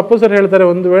 ಸೊ ಅಪ್ಪು ಸರ್ ಹೇಳ್ತಾರೆ,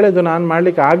 ಒಂದು ವೇಳೆ ಇದು ನಾನು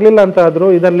ಮಾಡಲಿಕ್ಕೆ ಆಗಲಿಲ್ಲ ಅಂತ ಆದರೂ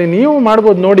ಇದರಲ್ಲಿ ನೀವು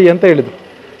ಮಾಡ್ಬೋದು ನೋಡಿ ಅಂತ ಹೇಳಿದರು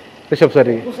ರಿಷಬ್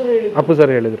ಸರಿಗೆ. ಅಪ್ಪು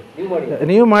ಸರ್ ಹೇಳಿದರು,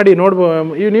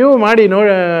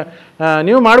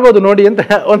 ನೀವು ಮಾಡ್ಬೋದು ನೋಡಿ ಅಂತ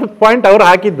ಒಂದು ಪಾಯಿಂಟ್ ಅವರು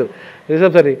ಹಾಕಿದ್ದು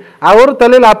ರಿಷಬ್ ಸರಿಗೆ. ಅವ್ರ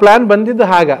ತಲೆಯಲ್ಲಿ ಆ ಪ್ಲ್ಯಾನ್ ಬಂದಿದ್ದು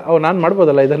ನಾನು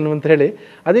ಮಾಡ್ಬೋದಲ್ಲ ಇದನ್ನು ಅಂತ ಹೇಳಿ.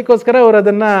 ಅದಕ್ಕೋಸ್ಕರ ಅವರು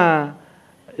ಅದನ್ನು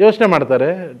ಯೋಚನೆ ಮಾಡ್ತಾರೆ,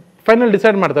 ಫೈನಲ್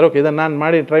ಡಿಸೈಡ್ ಮಾಡ್ತಾರೆ, ಓಕೆ ಇದನ್ನು ನಾನು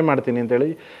ಮಾಡಿ ಟ್ರೈ ಮಾಡ್ತೀನಿ ಅಂತೇಳಿ.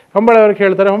 ಹೊಂಬಾಳೆ ಅವ್ರಿಗೆ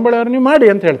ಹೇಳ್ತಾರೆ, ಹೊಂಬಾಳೆ ಅವ್ರು ನೀವು ಮಾಡಿ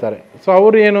ಅಂತ ಹೇಳ್ತಾರೆ. ಸೊ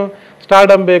ಅವರು ಏನು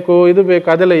ಸ್ಟಾರ್ಡಮ್ ಬೇಕು, ಇದು ಬೇಕು,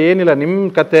 ಅದೆಲ್ಲ ಏನಿಲ್ಲ, ನಿಮ್ಮ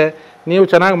ಕತೆ ನೀವು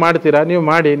ಚೆನ್ನಾಗಿ ಮಾಡ್ತೀರಾ, ನೀವು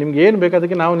ಮಾಡಿ, ನಿಮ್ಗೆ ಏನು ಬೇಕು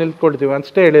ಅದಕ್ಕೆ ನಾವು ನಿಲ್ತ್ಕೊಡ್ತೀವಿ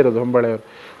ಅಷ್ಟೇ ಹೇಳಿರೋದು ಹೊಂಬಾಳೆ ಅವರು.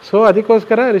 ಸೊ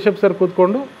ಅದಕ್ಕೋಸ್ಕರ ರಿಷಬ್ ಸರ್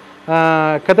ಕೂತ್ಕೊಂಡು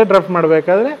ಕತೆ ಡ್ರಾಫ್ಟ್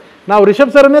ಮಾಡಬೇಕಾದ್ರೆ ನಾವು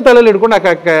ರಿಷಬ್ ಸರ್ನ್ನೇ ತಲೆಯಲ್ಲಿ ಹಿಡ್ಕೊಂಡು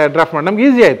ಡ್ರಾಫ್ಟ್ ಮಾಡಿ ನಮ್ಗೆ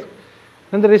ಈಸಿ ಆಯಿತು.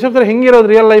 ಅಂದರೆ ರಿಷಬ್ ಸರ್ ಹೆಂಗಿರೋದು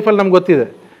ರಿಯಲ್ ಲೈಫಲ್ಲಿ ನಮ್ಗೆ ಗೊತ್ತಿದೆ,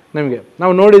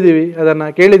 ನಾವು ನೋಡಿದ್ದೀವಿ, ಅದನ್ನು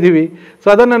ಕೇಳಿದ್ದೀವಿ. ಸೊ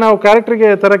ಅದನ್ನು ನಾವು ಕ್ಯಾರೆಕ್ಟ್ರಿಗೆ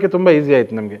ತರೋಕ್ಕೆ ತುಂಬ ಈಸಿ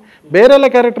ಆಯಿತು ನಮಗೆ. ಬೇರೆಲ್ಲ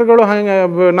ಕ್ಯಾರೆಕ್ಟರ್ಗಳು ಹಾಗೆ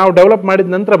ನಾವು ಡೆವಲಪ್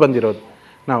ಮಾಡಿದ ನಂತರ ಬಂದಿರೋದು.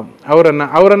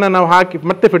 ಅವರನ್ನು ನಾವು ಹಾಕಿ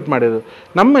ಮತ್ತೆ ಫಿಟ್ ಮಾಡಿರೋದು.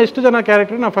 ನಮ್ಮ ಎಷ್ಟು ಜನ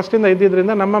ಕ್ಯಾರೆಕ್ಟರ್ ನಾವು ಫಸ್ಟಿಂದ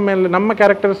ಇದ್ದಿದ್ದರಿಂದ ನಮ್ಮ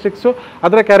ಕ್ಯಾರೆಕ್ಟರಿಸ್ಟಿಕ್ಸು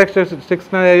ಅದರ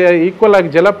ಕ್ಯಾರೆಕ್ಟರಿಸ್ಟಿಕ್ಸ್ನ ಈಕ್ವಲ್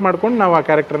ಆಗಿ ಡೆವಲಪ್ ಮಾಡ್ಕೊಂಡು ನಾವು ಆ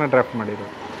ಕ್ಯಾರೆಕ್ಟರ್ನ ಡ್ರಾಫ್ಟ್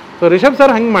ಮಾಡಿರೋದು. ಸೊ ರಿಷಬ್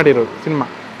ಸರ್ ಹಂಗೆ ಮಾಡಿರೋದು ಸಿನಿಮಾ.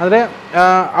 ಅಂದರೆ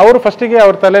ಅವರು ಫಸ್ಟಿಗೆ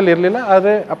ಅವ್ರ ತಲೆಯಲ್ಲಿ ಇರಲಿಲ್ಲ,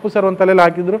 ಆದರೆ ಅಪ್ಪು ಸರ್ ಒಂದು ತಲೆಯಲ್ಲಿ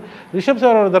ಹಾಕಿದ್ರು. ರಿಷಬ್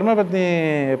ಸರ್ ಅವರ ಧರ್ಮಪತ್ನಿ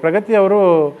ಪ್ರಗತಿ ಅವರು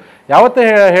ಯಾವತ್ತೇ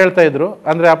ಹೇಳ್ತಾ ಇದ್ರು,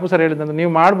 ಅಂದರೆ ಅಪ್ಪು ಸರ್ ಹೇಳಿದಂದ್ರೆ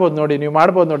ನೀವು ಮಾಡ್ಬೋದು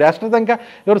ನೋಡಿ ಅಷ್ಟರ ತನಕ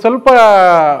ಇವರು ಸ್ವಲ್ಪ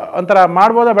ಒಂಥರ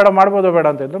ಮಾಡ್ಬೋದಾ ಬೇಡ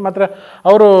ಅಂತ ಇದ್ರು. ಮಾತ್ರ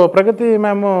ಅವರು ಪ್ರಗತಿ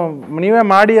ಮ್ಯಾಮು ನೀವೇ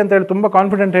ಮಾಡಿ ಅಂತ ಹೇಳಿ ತುಂಬ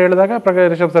ಕಾನ್ಫಿಡೆಂಟ್ ಹೇಳಿದಾಗ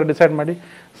ರಿಷಬ್ ಸರ್ ಡಿಸೈಡ್ ಮಾಡಿ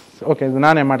ಓಕೆ ಇದು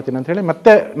ನಾನೇ ಮಾಡ್ತೀನಿ ಅಂತ ಹೇಳಿ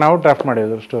ಮತ್ತೆ ನಾವು ಡ್ರಾಫ್ಟ್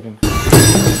ಮಾಡಿದ್ರು ಸ್ಟೋರಿನ.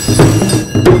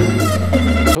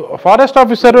 ಫಾರೆಸ್ಟ್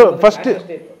ಆಫೀಸರು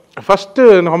ಫಸ್ಟ್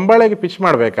ಹೊಂಬಾಳೆಗೆ ಪಿಚ್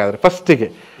ಮಾಡಬೇಕಾದ್ರೆ ಫಸ್ಟಿಗೆ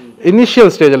ಇನಿಷಿಯಲ್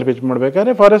ಸ್ಟೇಜಲ್ಲಿ ಪಿಚ್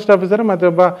ಮಾಡಬೇಕಾದ್ರೆ ಫಾರೆಸ್ಟ್ ಆಫೀಸರ್ ಮತ್ತು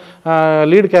ಒಬ್ಬ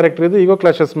ಲೀಡ್ ಕ್ಯಾರೆಕ್ಟರ್ ಇದು ಈಗೋ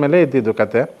ಕ್ಲಾಶಸ್ ಮೇಲೆ ಇದ್ದಿದ್ದು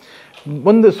ಕತೆ.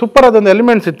 ಒಂದು ಸೂಪರ್ ಅದೊಂದು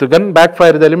ಎಲಿಮೆಂಟ್ಸ್ ಇತ್ತು, ಗನ್ ಬ್ಯಾಕ್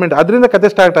ಫೈರ್ದು ಎಲಿಮೆಂಟ್, ಅದರಿಂದ ಕತೆ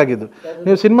ಸ್ಟಾರ್ಟ್ ಆಗಿದ್ದು.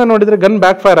 ನೀವು ಸಿನಿಮಾ ನೋಡಿದರೆ ಗನ್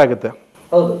ಬ್ಯಾಕ್ ಫೈರ್ ಆಗುತ್ತೆ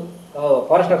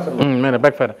ಮೇಲೆ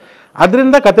ಬ್ಯಾಕ್ ಫೈರ್,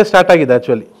 ಅದರಿಂದ ಕತೆ ಸ್ಟಾರ್ಟ್ ಆಗಿದೆ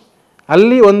ಆ್ಯಕ್ಚುಲಿ.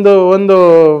 ಅಲ್ಲಿ ಒಂದು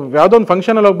ಯಾವುದೋ ಒಂದು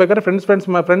ಫಂಕ್ಷನಲ್ಲಿ ಹೋಗ್ಬೇಕಾದ್ರೆ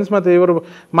ಫ್ರೆಂಡ್ಸ್ ಮತ್ತು ಇವರು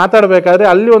ಮಾತಾಡಬೇಕಾದ್ರೆ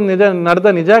ಅಲ್ಲಿ ಒಂದು ನಡೆದ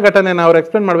ನಿಜ ಘಟನೆನ ಅವ್ರು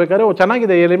ಎಕ್ಸ್ಪ್ಲೇನ್ ಮಾಡಬೇಕಾದ್ರೆ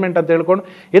ಚೆನ್ನಾಗಿದೆ ಎಲಿಮೆಂಟ್ ಅಂತ ಹೇಳ್ಕೊಂಡು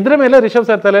ಇದ್ರ ಮೇಲೆ ರಿಷಬ್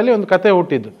ಸರ್ ತಲೆಯಲ್ಲಿ ಒಂದು ಕತೆ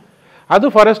ಹುಟ್ಟಿದ್ದು. ಅದು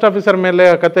ಫಾರೆಸ್ಟ್ ಆಫೀಸರ್ ಮೇಲೆ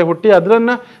ಕತೆ ಹುಟ್ಟಿ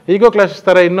ಅದನ್ನು ಈಗೋ ಕ್ಲಾಶಸ್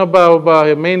ಥರ ಒಬ್ಬ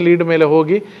ಮೇನ್ ಲೀಡ್ ಮೇಲೆ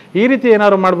ಹೋಗಿ ಈ ರೀತಿ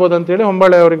ಏನಾದ್ರು ಮಾಡ್ಬೋದು ಅಂತೇಳಿ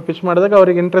ಹೊಂಬಾಳೆ ಅವ್ರಿಗೆ ಪಿಚ್ ಮಾಡಿದಾಗ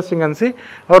ಅವ್ರಿಗೆ ಇಂಟ್ರೆಸ್ಟಿಂಗ್ ಅನಿಸಿ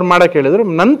ಅವ್ರು ಮಾಡೋಕ್ಕೆ ಹೇಳಿದರು.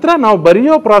 ನಂತರ ನಾವು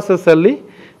ಬರೆಯೋ ಪ್ರಾಸೆಸ್ಸಲ್ಲಿ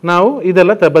ನಾವು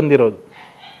ಇದೆಲ್ಲ ಬಂದಿರೋದು.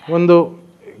 ಒಂದು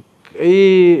ಈ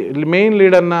ಮೇನ್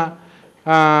ಲೀಡನ್ನು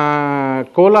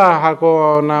ಕೋಲ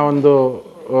ಹಾಕೋನ ಒಂದು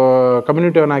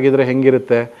ಕಮ್ಯುನಿಟಿಯವನಾಗಿದ್ದರೆ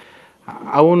ಹೆಂಗಿರುತ್ತೆ,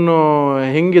 ಅವನು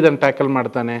ಹೆಂಗಿದನ್ನು ಟ್ಯಾಕಲ್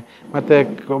ಮಾಡ್ತಾನೆ, ಮತ್ತು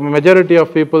majority of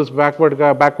people's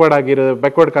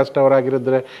backward cost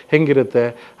ಅವರಾಗಿರಿದ್ರೆ ಹೆಂಗಿರುತ್ತೆ,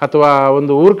 ಅಥವಾ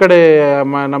ಒಂದು ಊರ ಕಡೆ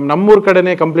ನಮ್ಮೂರ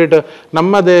ಕಡೆನೇ ಕಂಪ್ಲೀಟ್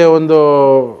ನಮ್ಮದೇ ಒಂದು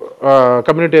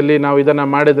ಕಮ್ಯುನಿಟಿಯಲ್ಲಿ ನಾವು ಇದನ್ನು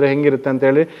ಮಾಡಿದರೆ ಹೆಂಗಿರುತ್ತೆ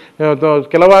ಅಂತೇಳಿ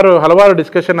ಹಲವಾರು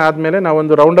ಡಿಸ್ಕಷನ್ ಆದಮೇಲೆ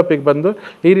ನಾವೊಂದು ರೌಂಡಪ್ಪಿಗೆ ಬಂದು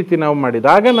ಈ ರೀತಿ ನಾವು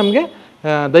ಮಾಡಿದಾಗ ನಮಗೆ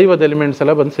ದೈವದ ಎಲಿಮೆಂಟ್ಸ್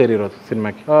ಎಲ್ಲ ಬಂದು ಸೇರಿರೋದು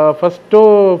ಸಿನಿಮಾಕ್ಕೆ.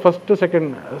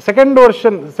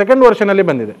 ಸೆಕೆಂಡ್ ವರ್ಷನಲ್ಲಿ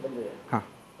ಬಂದಿದೆ. ಹಾಂ,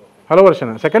 ಹಲವು ವರ್ಷ.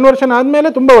 ಸೆಕೆಂಡ್ ವರ್ಷನ್ ಆದಮೇಲೆ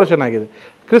ತುಂಬ ವರ್ಷನ್ ಆಗಿದೆ,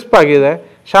 ಕ್ರಿಸ್ಪ್ ಆಗಿದೆ,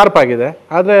 ಶಾರ್ಪ್ ಆಗಿದೆ.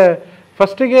 ಆದರೆ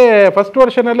ಫಸ್ಟ್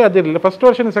ವರ್ಷನಲ್ಲಿ ಅದಿರಲಿಲ್ಲ.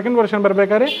 ಸೆಕೆಂಡ್ ವರ್ಷನ್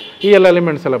ಬರಬೇಕಾದ್ರೆ ಈ ಎಲ್ಲ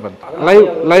ಎಲಿಮೆಂಟ್ಸ್ ಎಲ್ಲ ಬಂತು.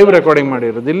 ಲೈವ್ ರೆಕಾರ್ಡಿಂಗ್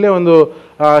ಮಾಡಿರೋದು. ಇಲ್ಲೇ ಒಂದು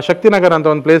ಶಕ್ತಿನಗರ ಅಂತ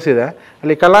ಒಂದು ಪ್ಲೇಸ್ ಇದೆ,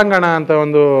 ಅಲ್ಲಿ ಕಲಾಂಗಣ ಅಂತ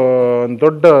ಒಂದು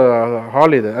ದೊಡ್ಡ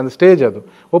ಹಾಲ್ ಇದೆ, ಅದು ಸ್ಟೇಜ್, ಅದು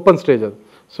ಓಪನ್ ಸ್ಟೇಜ್ ಅದು.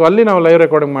 ಸೊ ಅಲ್ಲಿ ನಾವು ಲೈವ್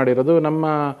ರೆಕಾರ್ಡಿಂಗ್ ಮಾಡಿರೋದು. ನಮ್ಮ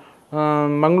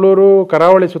ಮಂಗಳೂರು,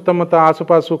 ಕರಾವಳಿ ಸುತ್ತಮುತ್ತ,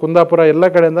 ಆಸುಪಾಸು, ಕುಂದಾಪುರ ಎಲ್ಲ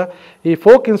ಕಡೆಯಿಂದ ಈ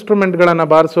ಫೋಕ್ ಇನ್ಸ್ಟ್ರೂಮೆಂಟ್ಗಳನ್ನು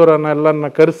ಬಾರಿಸೋರನ್ನೆಲ್ಲನ್ನ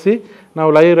ಕರೆಸಿ ನಾವು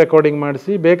ಲೈವ್ ರೆಕಾರ್ಡಿಂಗ್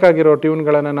ಮಾಡಿಸಿ ಬೇಕಾಗಿರೋ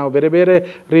ಟ್ಯೂನ್ಗಳನ್ನು ನಾವು ಬೇರೆ ಬೇರೆ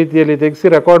ರೀತಿಯಲ್ಲಿ ತೆಗೆಸಿ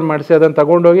ರೆಕಾರ್ಡ್ ಮಾಡಿಸಿ ಅದನ್ನು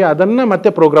ತಗೊಂಡೋಗಿ ಅದನ್ನು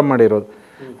ಮತ್ತೆ ಪ್ರೋಗ್ರಾಮ್ ಮಾಡಿರೋದು.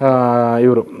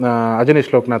 ಇವರು ಅಜನೀಶ್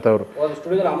ಲೋಕನಾಥ್ ಅವರು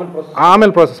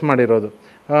ಆಮೇಲೆ ಪ್ರೋಸೆಸ್ ಮಾಡಿರೋದು.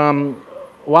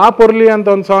 ವಾ ಪೊರ್ಲಿ ಅಂತ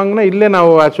ಒಂದು ಸಾಂಗ್ನ ಇಲ್ಲೇ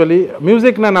ನಾವು ಆ್ಯಕ್ಚುಲಿ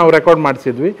ಮ್ಯೂಸಿಕ್ನ ನಾವು ರೆಕಾರ್ಡ್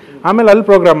ಮಾಡಿಸಿದ್ವಿ, ಆಮೇಲೆ ಅಲ್ಲಿ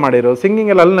ಪ್ರೋಗ್ರಾಮ್ ಮಾಡಿರೋದು,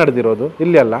 ಸಿಂಗಿಂಗ್ ಎಲ್ಲ ಅಲ್ಲಿ ನಡೆದಿರೋದು,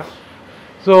 ಇಲ್ಲಿ ಅಲ್ಲ.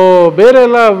 ಸೊ ಬೇರೆ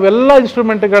ಎಲ್ಲ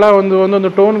ಇನ್ಸ್ಟ್ರೂಮೆಂಟ್ಗಳ ಒಂದೊಂದು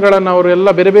ಟೋನ್ಗಳನ್ನು ಅವರು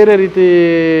ಎಲ್ಲ ಬೇರೆ ಬೇರೆ ರೀತಿ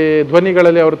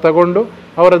ಧ್ವನಿಗಳಲ್ಲಿ ಅವರು ತಗೊಂಡು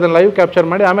ಅವರು ಅದನ್ನು ಲೈವ್ ಕ್ಯಾಪ್ಚರ್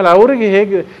ಮಾಡಿ ಆಮೇಲೆ ಅವರಿಗೆ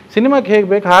ಹೇಗೆ ಸಿನಿಮಾಕ್ಕೆ ಹೇಗೆ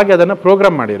ಬೇಕು ಹಾಗೆ ಅದನ್ನು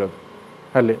ಪ್ರೋಗ್ರಾಮ್ ಮಾಡಿರೋದು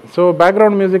ಅಲ್ಲಿ. ಸೊ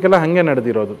ಬ್ಯಾಕ್ಗ್ರೌಂಡ್ ಮ್ಯೂಸಿಕ್ ಎಲ್ಲ ಹಾಗೆ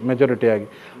ನಡೆದಿರೋದು ಮೆಜಾರಿಟಿಯಾಗಿ.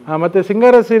 ಮತ್ತು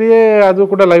ಸಿಂಗಾರ ಸಿರಿಯೇ ಅದು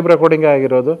ಕೂಡ ಲೈವ್ ರೆಕಾರ್ಡಿಂಗ್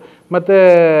ಆಗಿರೋದು. ಮತ್ತು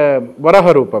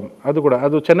ವರಹ ರೂಪಂ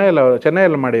ಅದು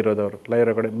ಚೆನ್ನೈಯಲ್ಲಿ ಮಾಡಿರೋದು ಅವರು ಲೈವ್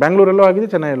ರೆಕಾರ್ಡಿಂಗ್. ಬ್ಯಾಂಗ್ಳೂರಲ್ಲೂ ಆಗಿದೆ,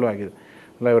 ಚೆನ್ನೈಯಲ್ಲೂ ಆಗಿದೆ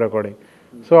ಲೈವ್ ರೆಕಾರ್ಡಿಂಗ್.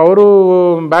 ಸೊ ಅವರು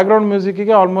ಬ್ಯಾಕ್ಗ್ರೌಂಡ್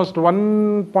ಮ್ಯೂಸಿಕ್ಕಿಗೆ ಆಲ್ಮೋಸ್ಟ್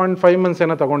 1.5 ಮಂತ್ಸ್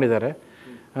ಏನೋ ತೊಗೊಂಡಿದ್ದಾರೆ.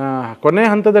 ಕೊನೆ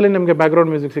ಹಂತದಲ್ಲಿ ನಮಗೆ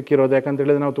ಬ್ಯಾಕ್ಗ್ರೌಂಡ್ ಮ್ಯೂಸಿಕ್ ಸಿಕ್ಕಿರೋದು. ಯಾಕಂತ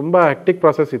ಹೇಳಿದ್ರೆ ನಾವು ತುಂಬ ಹೆಕ್ಟಿಕ್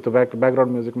ಪ್ರಾಸೆಸ್ ಇತ್ತು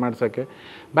ಬ್ಯಾಕ್ಗ್ರೌಂಡ್ ಮ್ಯೂಸಿಕ್ ಮಾಡ್ಸೋಕ್ಕೆ.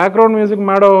 ಬ್ಯಾಕ್ಗ್ರೌಂಡ್ ಮ್ಯೂಸಿಕ್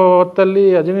ಮಾಡೋ ಹೊತ್ತಲ್ಲಿ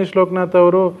ಅಜನೀಶ್ ಲೋಕನಾಥ್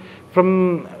ಅವರು from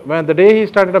the day he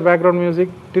started a background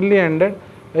music till he ended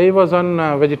he was on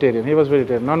vegetarian.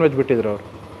 Non veg ಬಿಟ್ಟಿದ್ರು ಅವರು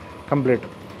ಕಂಪ್ಲೀಟ್.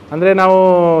 ಅಂದರೆ ನಾವು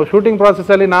ಶೂಟಿಂಗ್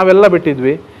ಪ್ರಾಸೆಸ್ಸಲ್ಲಿ ನಾವೆಲ್ಲ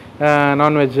ಬಿಟ್ಟಿದ್ವಿ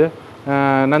ನಾನ್ ವೆಜ್.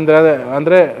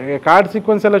 ಅಂದರೆ ಕಾರ್ಡ್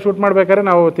ಸೀಕ್ವೆನ್ಸ್ ಎಲ್ಲ ಶೂಟ್ ಮಾಡ್ಬೇಕಾದ್ರೆ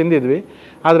ನಾವು ತಿಂದಿದ್ವಿ.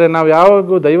 ಆದರೆ ನಾವು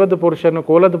ಯಾವಾಗೂ ದೈವದ ಪುರುಷನು,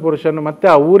 ಕೋಲದ ಪುರುಷನು ಮತ್ತು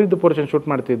ಆ ಊರಿದ್ದು ಪುರುಷನ್ ಶೂಟ್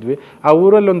ಮಾಡ್ತಿದ್ವಿ. ಆ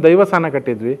ಊರಲ್ಲಿ ಒಂದು ದೈವಸ್ಥಾನ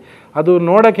ಕಟ್ಟಿದ್ವಿ. ಅದು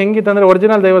ನೋಡೋಕೆ ಹೆಂಗಿತ್ತು ಅಂದರೆ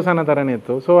ಒರಿಜಿನಲ್ ದೈವಸ್ಥಾನ ಥರನೇ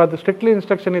ಇತ್ತು. ಸೊ ಅದು ಸ್ಟ್ರಿಕ್ಟ್ಲಿ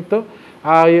ಇನ್ಸ್ಟ್ರಕ್ಷನ್ ಇತ್ತು.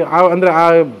 ಅಂದರೆ ಆ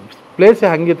ಪ್ಲೇಸೇ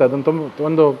ಹಂಗಿತ್ತು. ಅದನ್ನು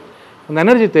ಒಂದು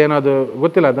ಎನರ್ಜಿ ಇತ್ತು, ಏನೋ ಅದು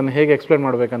ಗೊತ್ತಿಲ್ಲ ಅದನ್ನು ಹೇಗೆ ಎಕ್ಸ್ಪ್ಲೇನ್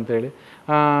ಮಾಡ್ಬೇಕಂತೇಳಿ.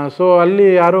 ಸೊ ಅಲ್ಲಿ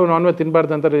ಯಾರೂ ನಾನ್ ವೆಜ್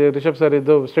ತಿನ್ನಬಾರ್ದು ಅಂತ ರಿಷಬ್ ಸರ್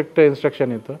ಇದ್ದು ಸ್ಟ್ರಿಕ್ಟ್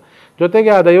ಇನ್ಸ್ಟ್ರಕ್ಷನ್ ಇತ್ತು. ಜೊತೆಗೆ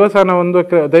ಆ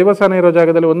ದೈವಸ್ಥಾನ ಇರೋ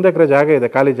ಜಾಗದಲ್ಲಿ 1 ಎಕರೆ ಜಾಗ ಇದೆ,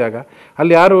 ಖಾಲಿ ಜಾಗ.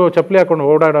 ಅಲ್ಲಿ ಯಾರು ಚಪ್ಪಲಿ ಹಾಕೊಂಡು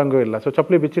ಓಡಾಡೋಂಗೂ ಇಲ್ಲ. ಸೊ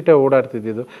ಚಪ್ಪಲಿ ಬಿಚ್ಚಿಟ್ಟೆ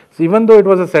ಓಡಾಡ್ತಿದ್ದು. ಇವನ್ though it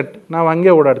was a set, ನಾವು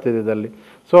ಹಂಗೆ ಓಡಾಡ್ತಿದ್ದಿದ್ದು ಅಲ್ಲಿ.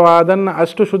 ಸೊ ಅದನ್ನು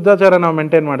ಅಷ್ಟು ಶುದ್ಧಾಚಾರ ನಾವು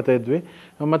ಮೇಂಟೈನ್ ಮಾಡ್ತಾಯಿದ್ವಿ.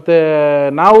 ಮತ್ತು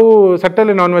ನಾವು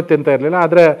ಸೆಟ್ಟಲ್ಲಿ ನಾನ್ ವೆಜ್ ತಿಂತಾ ಇರಲಿಲ್ಲ.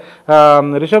 ಆದರೆ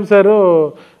ರಿಷಬ್ ಸರು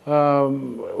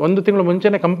 1 ತಿಂಗಳು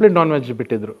ಮುಂಚೆನೇ ಕಂಪ್ಲೀಟ್ ನಾನ್ ವೆಜ್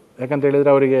ಬಿಟ್ಟಿದ್ರು. ಯಾಕಂತ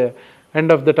ಹೇಳಿದರೆ ಅವರಿಗೆ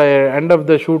ಎಂಡ್ ಆಫ್ ದ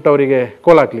ಶೂಟ್ ಅವರಿಗೆ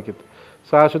ಕೋಲ್ ಹಾಕ್ಲಿಕ್ಕಿತ್ತು.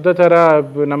 ಸೊ ಆ ಶುದ್ಧಾಚಾರ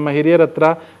ನಮ್ಮ ಹಿರಿಯರ ಹತ್ರ,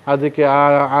 ಅದಕ್ಕೆ ಆ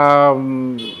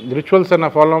ರಿಚುವಲ್ಸನ್ನು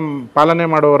ಪಾಲನೆ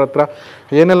ಮಾಡೋರ ಹತ್ರ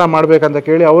ಏನೆಲ್ಲ ಮಾಡಬೇಕಂತ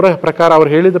ಕೇಳಿ ಅವ್ರು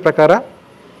ಹೇಳಿದ ಪ್ರಕಾರ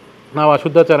ನಾವು ಆ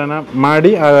ಶುದ್ಧಾಚಾರನ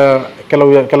ಮಾಡಿ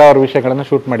ಕೆಲವಾರು ವಿಷಯಗಳನ್ನು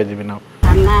ಶೂಟ್ ಮಾಡಿದ್ದೀವಿ ನಾವು.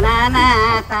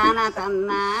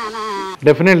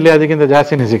 ಡೆಫಿನೆಟ್ಲಿ ಅದಕ್ಕಿಂತ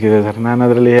ಜಾಸ್ತಿನೇ ಸಿಕ್ಕಿದೆ ಸರ್. ನಾನು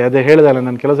ಅದರಲ್ಲಿ ಅದೇ ಹೇಳಿದಲ್ಲ,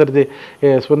 ನಾನು ಕೆಲವು ಸರ್ತಿ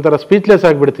ಒಂಥರ ಸ್ಪೀಚ್ಲೆಸ್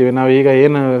ಆಗಿಬಿಡ್ತೀವಿ ನಾವು. ಈಗ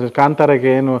ಏನು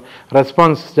ಕಾಂತಾರಕ್ಕೆ ಏನು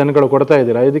ರೆಸ್ಪಾನ್ಸ್ ಜನಗಳು ಕೊಡ್ತಾ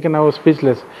ಇದ್ದೀರಾ, ಇದಕ್ಕೆ ನಾವು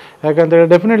ಸ್ಪೀಚ್ಲೆಸ್. ಯಾಕಂತೇಳಿ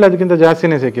ಡೆಫಿನೆಟ್ಲಿ ಅದಕ್ಕಿಂತ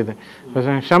ಜಾಸ್ತಿನೇ ಸಿಕ್ಕಿದೆ.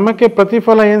 ಶ್ರಮಕ್ಕೆ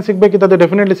ಪ್ರತಿಫಲ ಏನು ಸಿಗಬೇಕಿತ್ತು ಅದು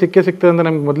ಡೆಫಿನೆಟ್ಲಿ ಸಿಗ್ತದೆ ಅಂತ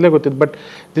ನಮ್ಗೆ ಮೊದಲೇ ಗೊತ್ತಿತ್ತು. But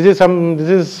this is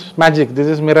magic,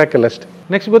 this is miracle ಅಷ್ಟೇ.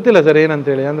 ನೆಕ್ಸ್ಟ್ ಗೊತ್ತಿಲ್ಲ ಸರ್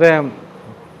ಏನಂತೇಳಿ. ಅಂದರೆ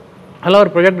ಹಲವಾರು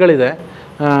ಪ್ರಾಜೆಕ್ಟ್ಗಳಿದೆ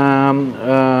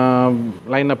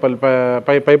ಲೈನಪ್ಪಲ್ಲಿ,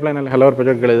 ಪೈಪ್ಲೈನಲ್ಲಿ ಹಲವಾರು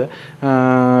ಪ್ರಾಜೆಕ್ಟ್ಗಳಿದೆ.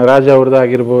 ರಾಜ ಅವ್ರದ್ದು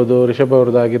ಆಗಿರ್ಬೋದು, ರಿಷಬ್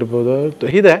ಅವ್ರದ್ದು ಆಗಿರ್ಬೋದು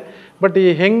ಇದೆ. ಬಟ್ ಈ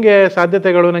ಹೆಂಗೆ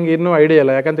ಸಾಧ್ಯತೆಗಳು ನನಗೆ ಇನ್ನೂ ಐಡಿಯಾ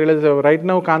ಇಲ್ಲ. ಯಾಕಂತ ಹೇಳಿದ್ರೆ ರೈಟ್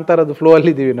ನಾವು ಕಾಂತಾರದ್ದು ಫ್ಲೋ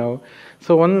ಅಲ್ಲಿದ್ದೀವಿ ನಾವು.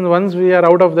 So once we are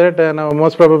out of that ನಾವು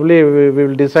most probably we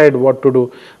will decide what to do.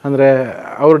 ಅಂದರೆ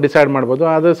ಅವರು ಡಿಸೈಡ್ ಮಾಡ್ಬೋದು.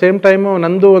 ಅಟ್ ದ ಸೇಮ್ ಟೈಮು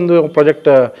ನಂದು ಒಂದು ಪ್ರಾಜೆಕ್ಟ್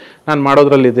ನಾನು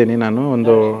ಮಾಡೋದ್ರಲ್ಲಿದ್ದೀನಿ. ನಾನು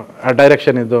ಒಂದು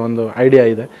ಡೈರೆಕ್ಷನ್ ಇದ್ದು ಒಂದು ಐಡಿಯಾ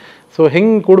ಇದೆ. ಸೊ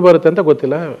ಹೆಂಗೆ ಕೂಡ ಬರುತ್ತೆ ಅಂತ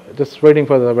ಗೊತ್ತಿಲ್ಲ. Just waiting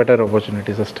for the better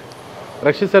opportunities ಅಷ್ಟೇ.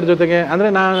 ರಕ್ಷಿತ್ ಸರ್ ಜೊತೆಗೆ ಅಂದರೆ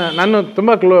ನಾನು ತುಂಬ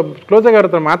ಕ್ಲೋಸಾಗಿ ಅವ್ರ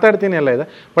ಹತ್ರ ಮಾತಾಡ್ತೀನಿ ಎಲ್ಲ ಇದೆ.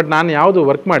 ಬಟ್ ನಾನು ಯಾವುದು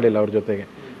ವರ್ಕ್ ಮಾಡಲಿಲ್ಲ ಅವ್ರ ಜೊತೆಗೆ.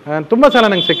 ತುಂಬ ಸಲ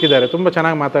ನಂಗೆ ಸಿಕ್ಕಿದ್ದಾರೆ, ತುಂಬ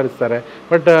ಚೆನ್ನಾಗಿ ಮಾತಾಡಿಸ್ತಾರೆ.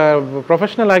 ಬಟ್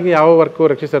ಪ್ರೊಫೆಷ್ನಲ್ ಆಗಿ ಯಾವ ವರ್ಕು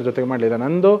ರಕ್ಷಿತ್ ಸರ್ ಜೊತೆಗೆ ಮಾಡಲಿಲ್ಲ.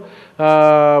 ನಂದು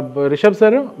ರಿಷಬ್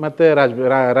ಸರು ಮತ್ತು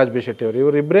ರಾಜ್ ಬಿ ಶೆಟ್ಟಿ ಅವರು,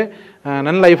 ಇವರಿಬ್ಬರೇ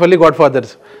ನನ್ನ ಲೈಫಲ್ಲಿ ಗಾಡ್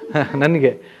ಫಾದರ್ಸ್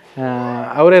ನನಗೆ.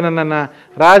 ಅವರೇ ನನ್ನನ್ನು,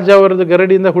 ರಾಜ್ ಅವ್ರದ್ದು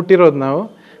ಗರಡಿಯಿಂದ ಹುಟ್ಟಿರೋದು ನಾವು,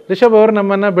 ರಿಷಬ್ ಅವರು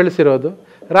ನಮ್ಮನ್ನು ಬೆಳೆಸಿರೋದು,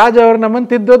 ರಾಜ ಅವರು ನಮ್ಮನ್ನು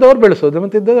ತಿದ್ದೋದು ಅವ್ರು ಬೆಳೆಸೋದು, ನಮ್ಮ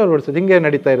ತಿದ್ದೋದು ಅವ್ರು ಬೆಳೆಸೋದು, ಹಿಂಗೆ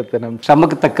ನಡೀತಾ ಇರುತ್ತೆ ನಮ್ಮ.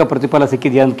 ಶ್ರಮಕ್ಕೆ ತಕ್ಕ ಪ್ರತಿಫಲ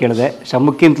ಸಿಕ್ಕಿದೆಯಾ ಅಂತ ಕೇಳಿದೆ.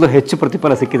 ಶ್ರಮಕ್ಕಿಂತಲೂ ಹೆಚ್ಚು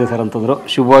ಪ್ರತಿಫಲ ಸಿಕ್ಕಿದೆ ಸರ್ ಅಂತಂದ್ರು.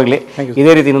 ಶುಭವಾಗಲಿ.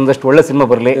 ಇದೇ ರೀತಿ ಇನ್ನೊಂದಷ್ಟು ಒಳ್ಳೆ ಸಿನಿಮಾ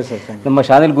ಬರಲಿ. ನಮ್ಮ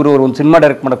ಶಾನಿಲ್ ಗುರು ಅವರು ಒಂದು ಸಿನಿಮಾ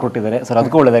ಡೈರೆಕ್ಟ್ ಮಾಡಕ್ಕೆ ಕೊಟ್ಟಿದ್ದಾರೆ ಸರ್,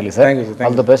 ಅದಕ್ಕೂ ಒಳ್ಳೆದಾಗಲಿ ಸರ್.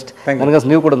 All the best. ನನಗೆ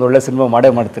ನೀವು ಕೂಡ ಒಂದು ಒಳ್ಳೆ ಸಿನಿಮಾ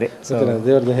ಮಾಡೇ ಮಾಡ್ತೀರಿ.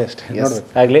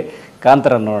 ಆಗಲಿ.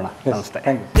 ಕಾಂತಾರ ನೋಡೋಣ. ನಮಸ್ತೆ.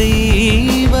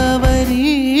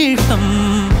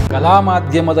 ಕಲಾ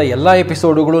ಮಾಧ್ಯಮದ ಎಲ್ಲ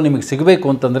ಎಪಿಸೋಡುಗಳು ನಿಮಗೆ ಸಿಗಬೇಕು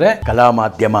ಅಂತಂದ್ರೆ ಕಲಾ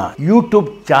ಮಾಧ್ಯಮ ಯೂಟ್ಯೂಬ್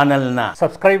ಚಾನೆಲ್ನ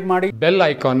ಸಬ್ಸ್ಕ್ರೈಬ್ ಮಾಡಿ, ಬೆಲ್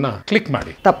ಐಕಾನ್ನ ಕ್ಲಿಕ್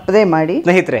ಮಾಡಿ, ತಪ್ಪದೇ ಮಾಡಿ.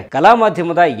 ಸ್ನೇಹಿತರೆ, ಕಲಾ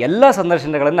ಮಾಧ್ಯಮದ ಎಲ್ಲ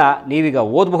ಸಂದರ್ಶನಗಳನ್ನು ನೀವೀಗ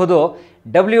ಓದಬಹುದು.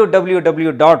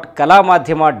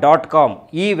 www.kalamadhyama.com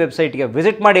ಈ ವೆಬ್ಸೈಟ್ಗೆ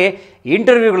ವಿಸಿಟ್ ಮಾಡಿ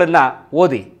ಇಂಟರ್ವ್ಯೂಗಳನ್ನು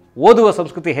ಓದಿ. ಓದುವ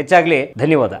ಸಂಸ್ಕೃತಿ ಹೆಚ್ಚಾಗಲಿ.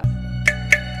 ಧನ್ಯವಾದ.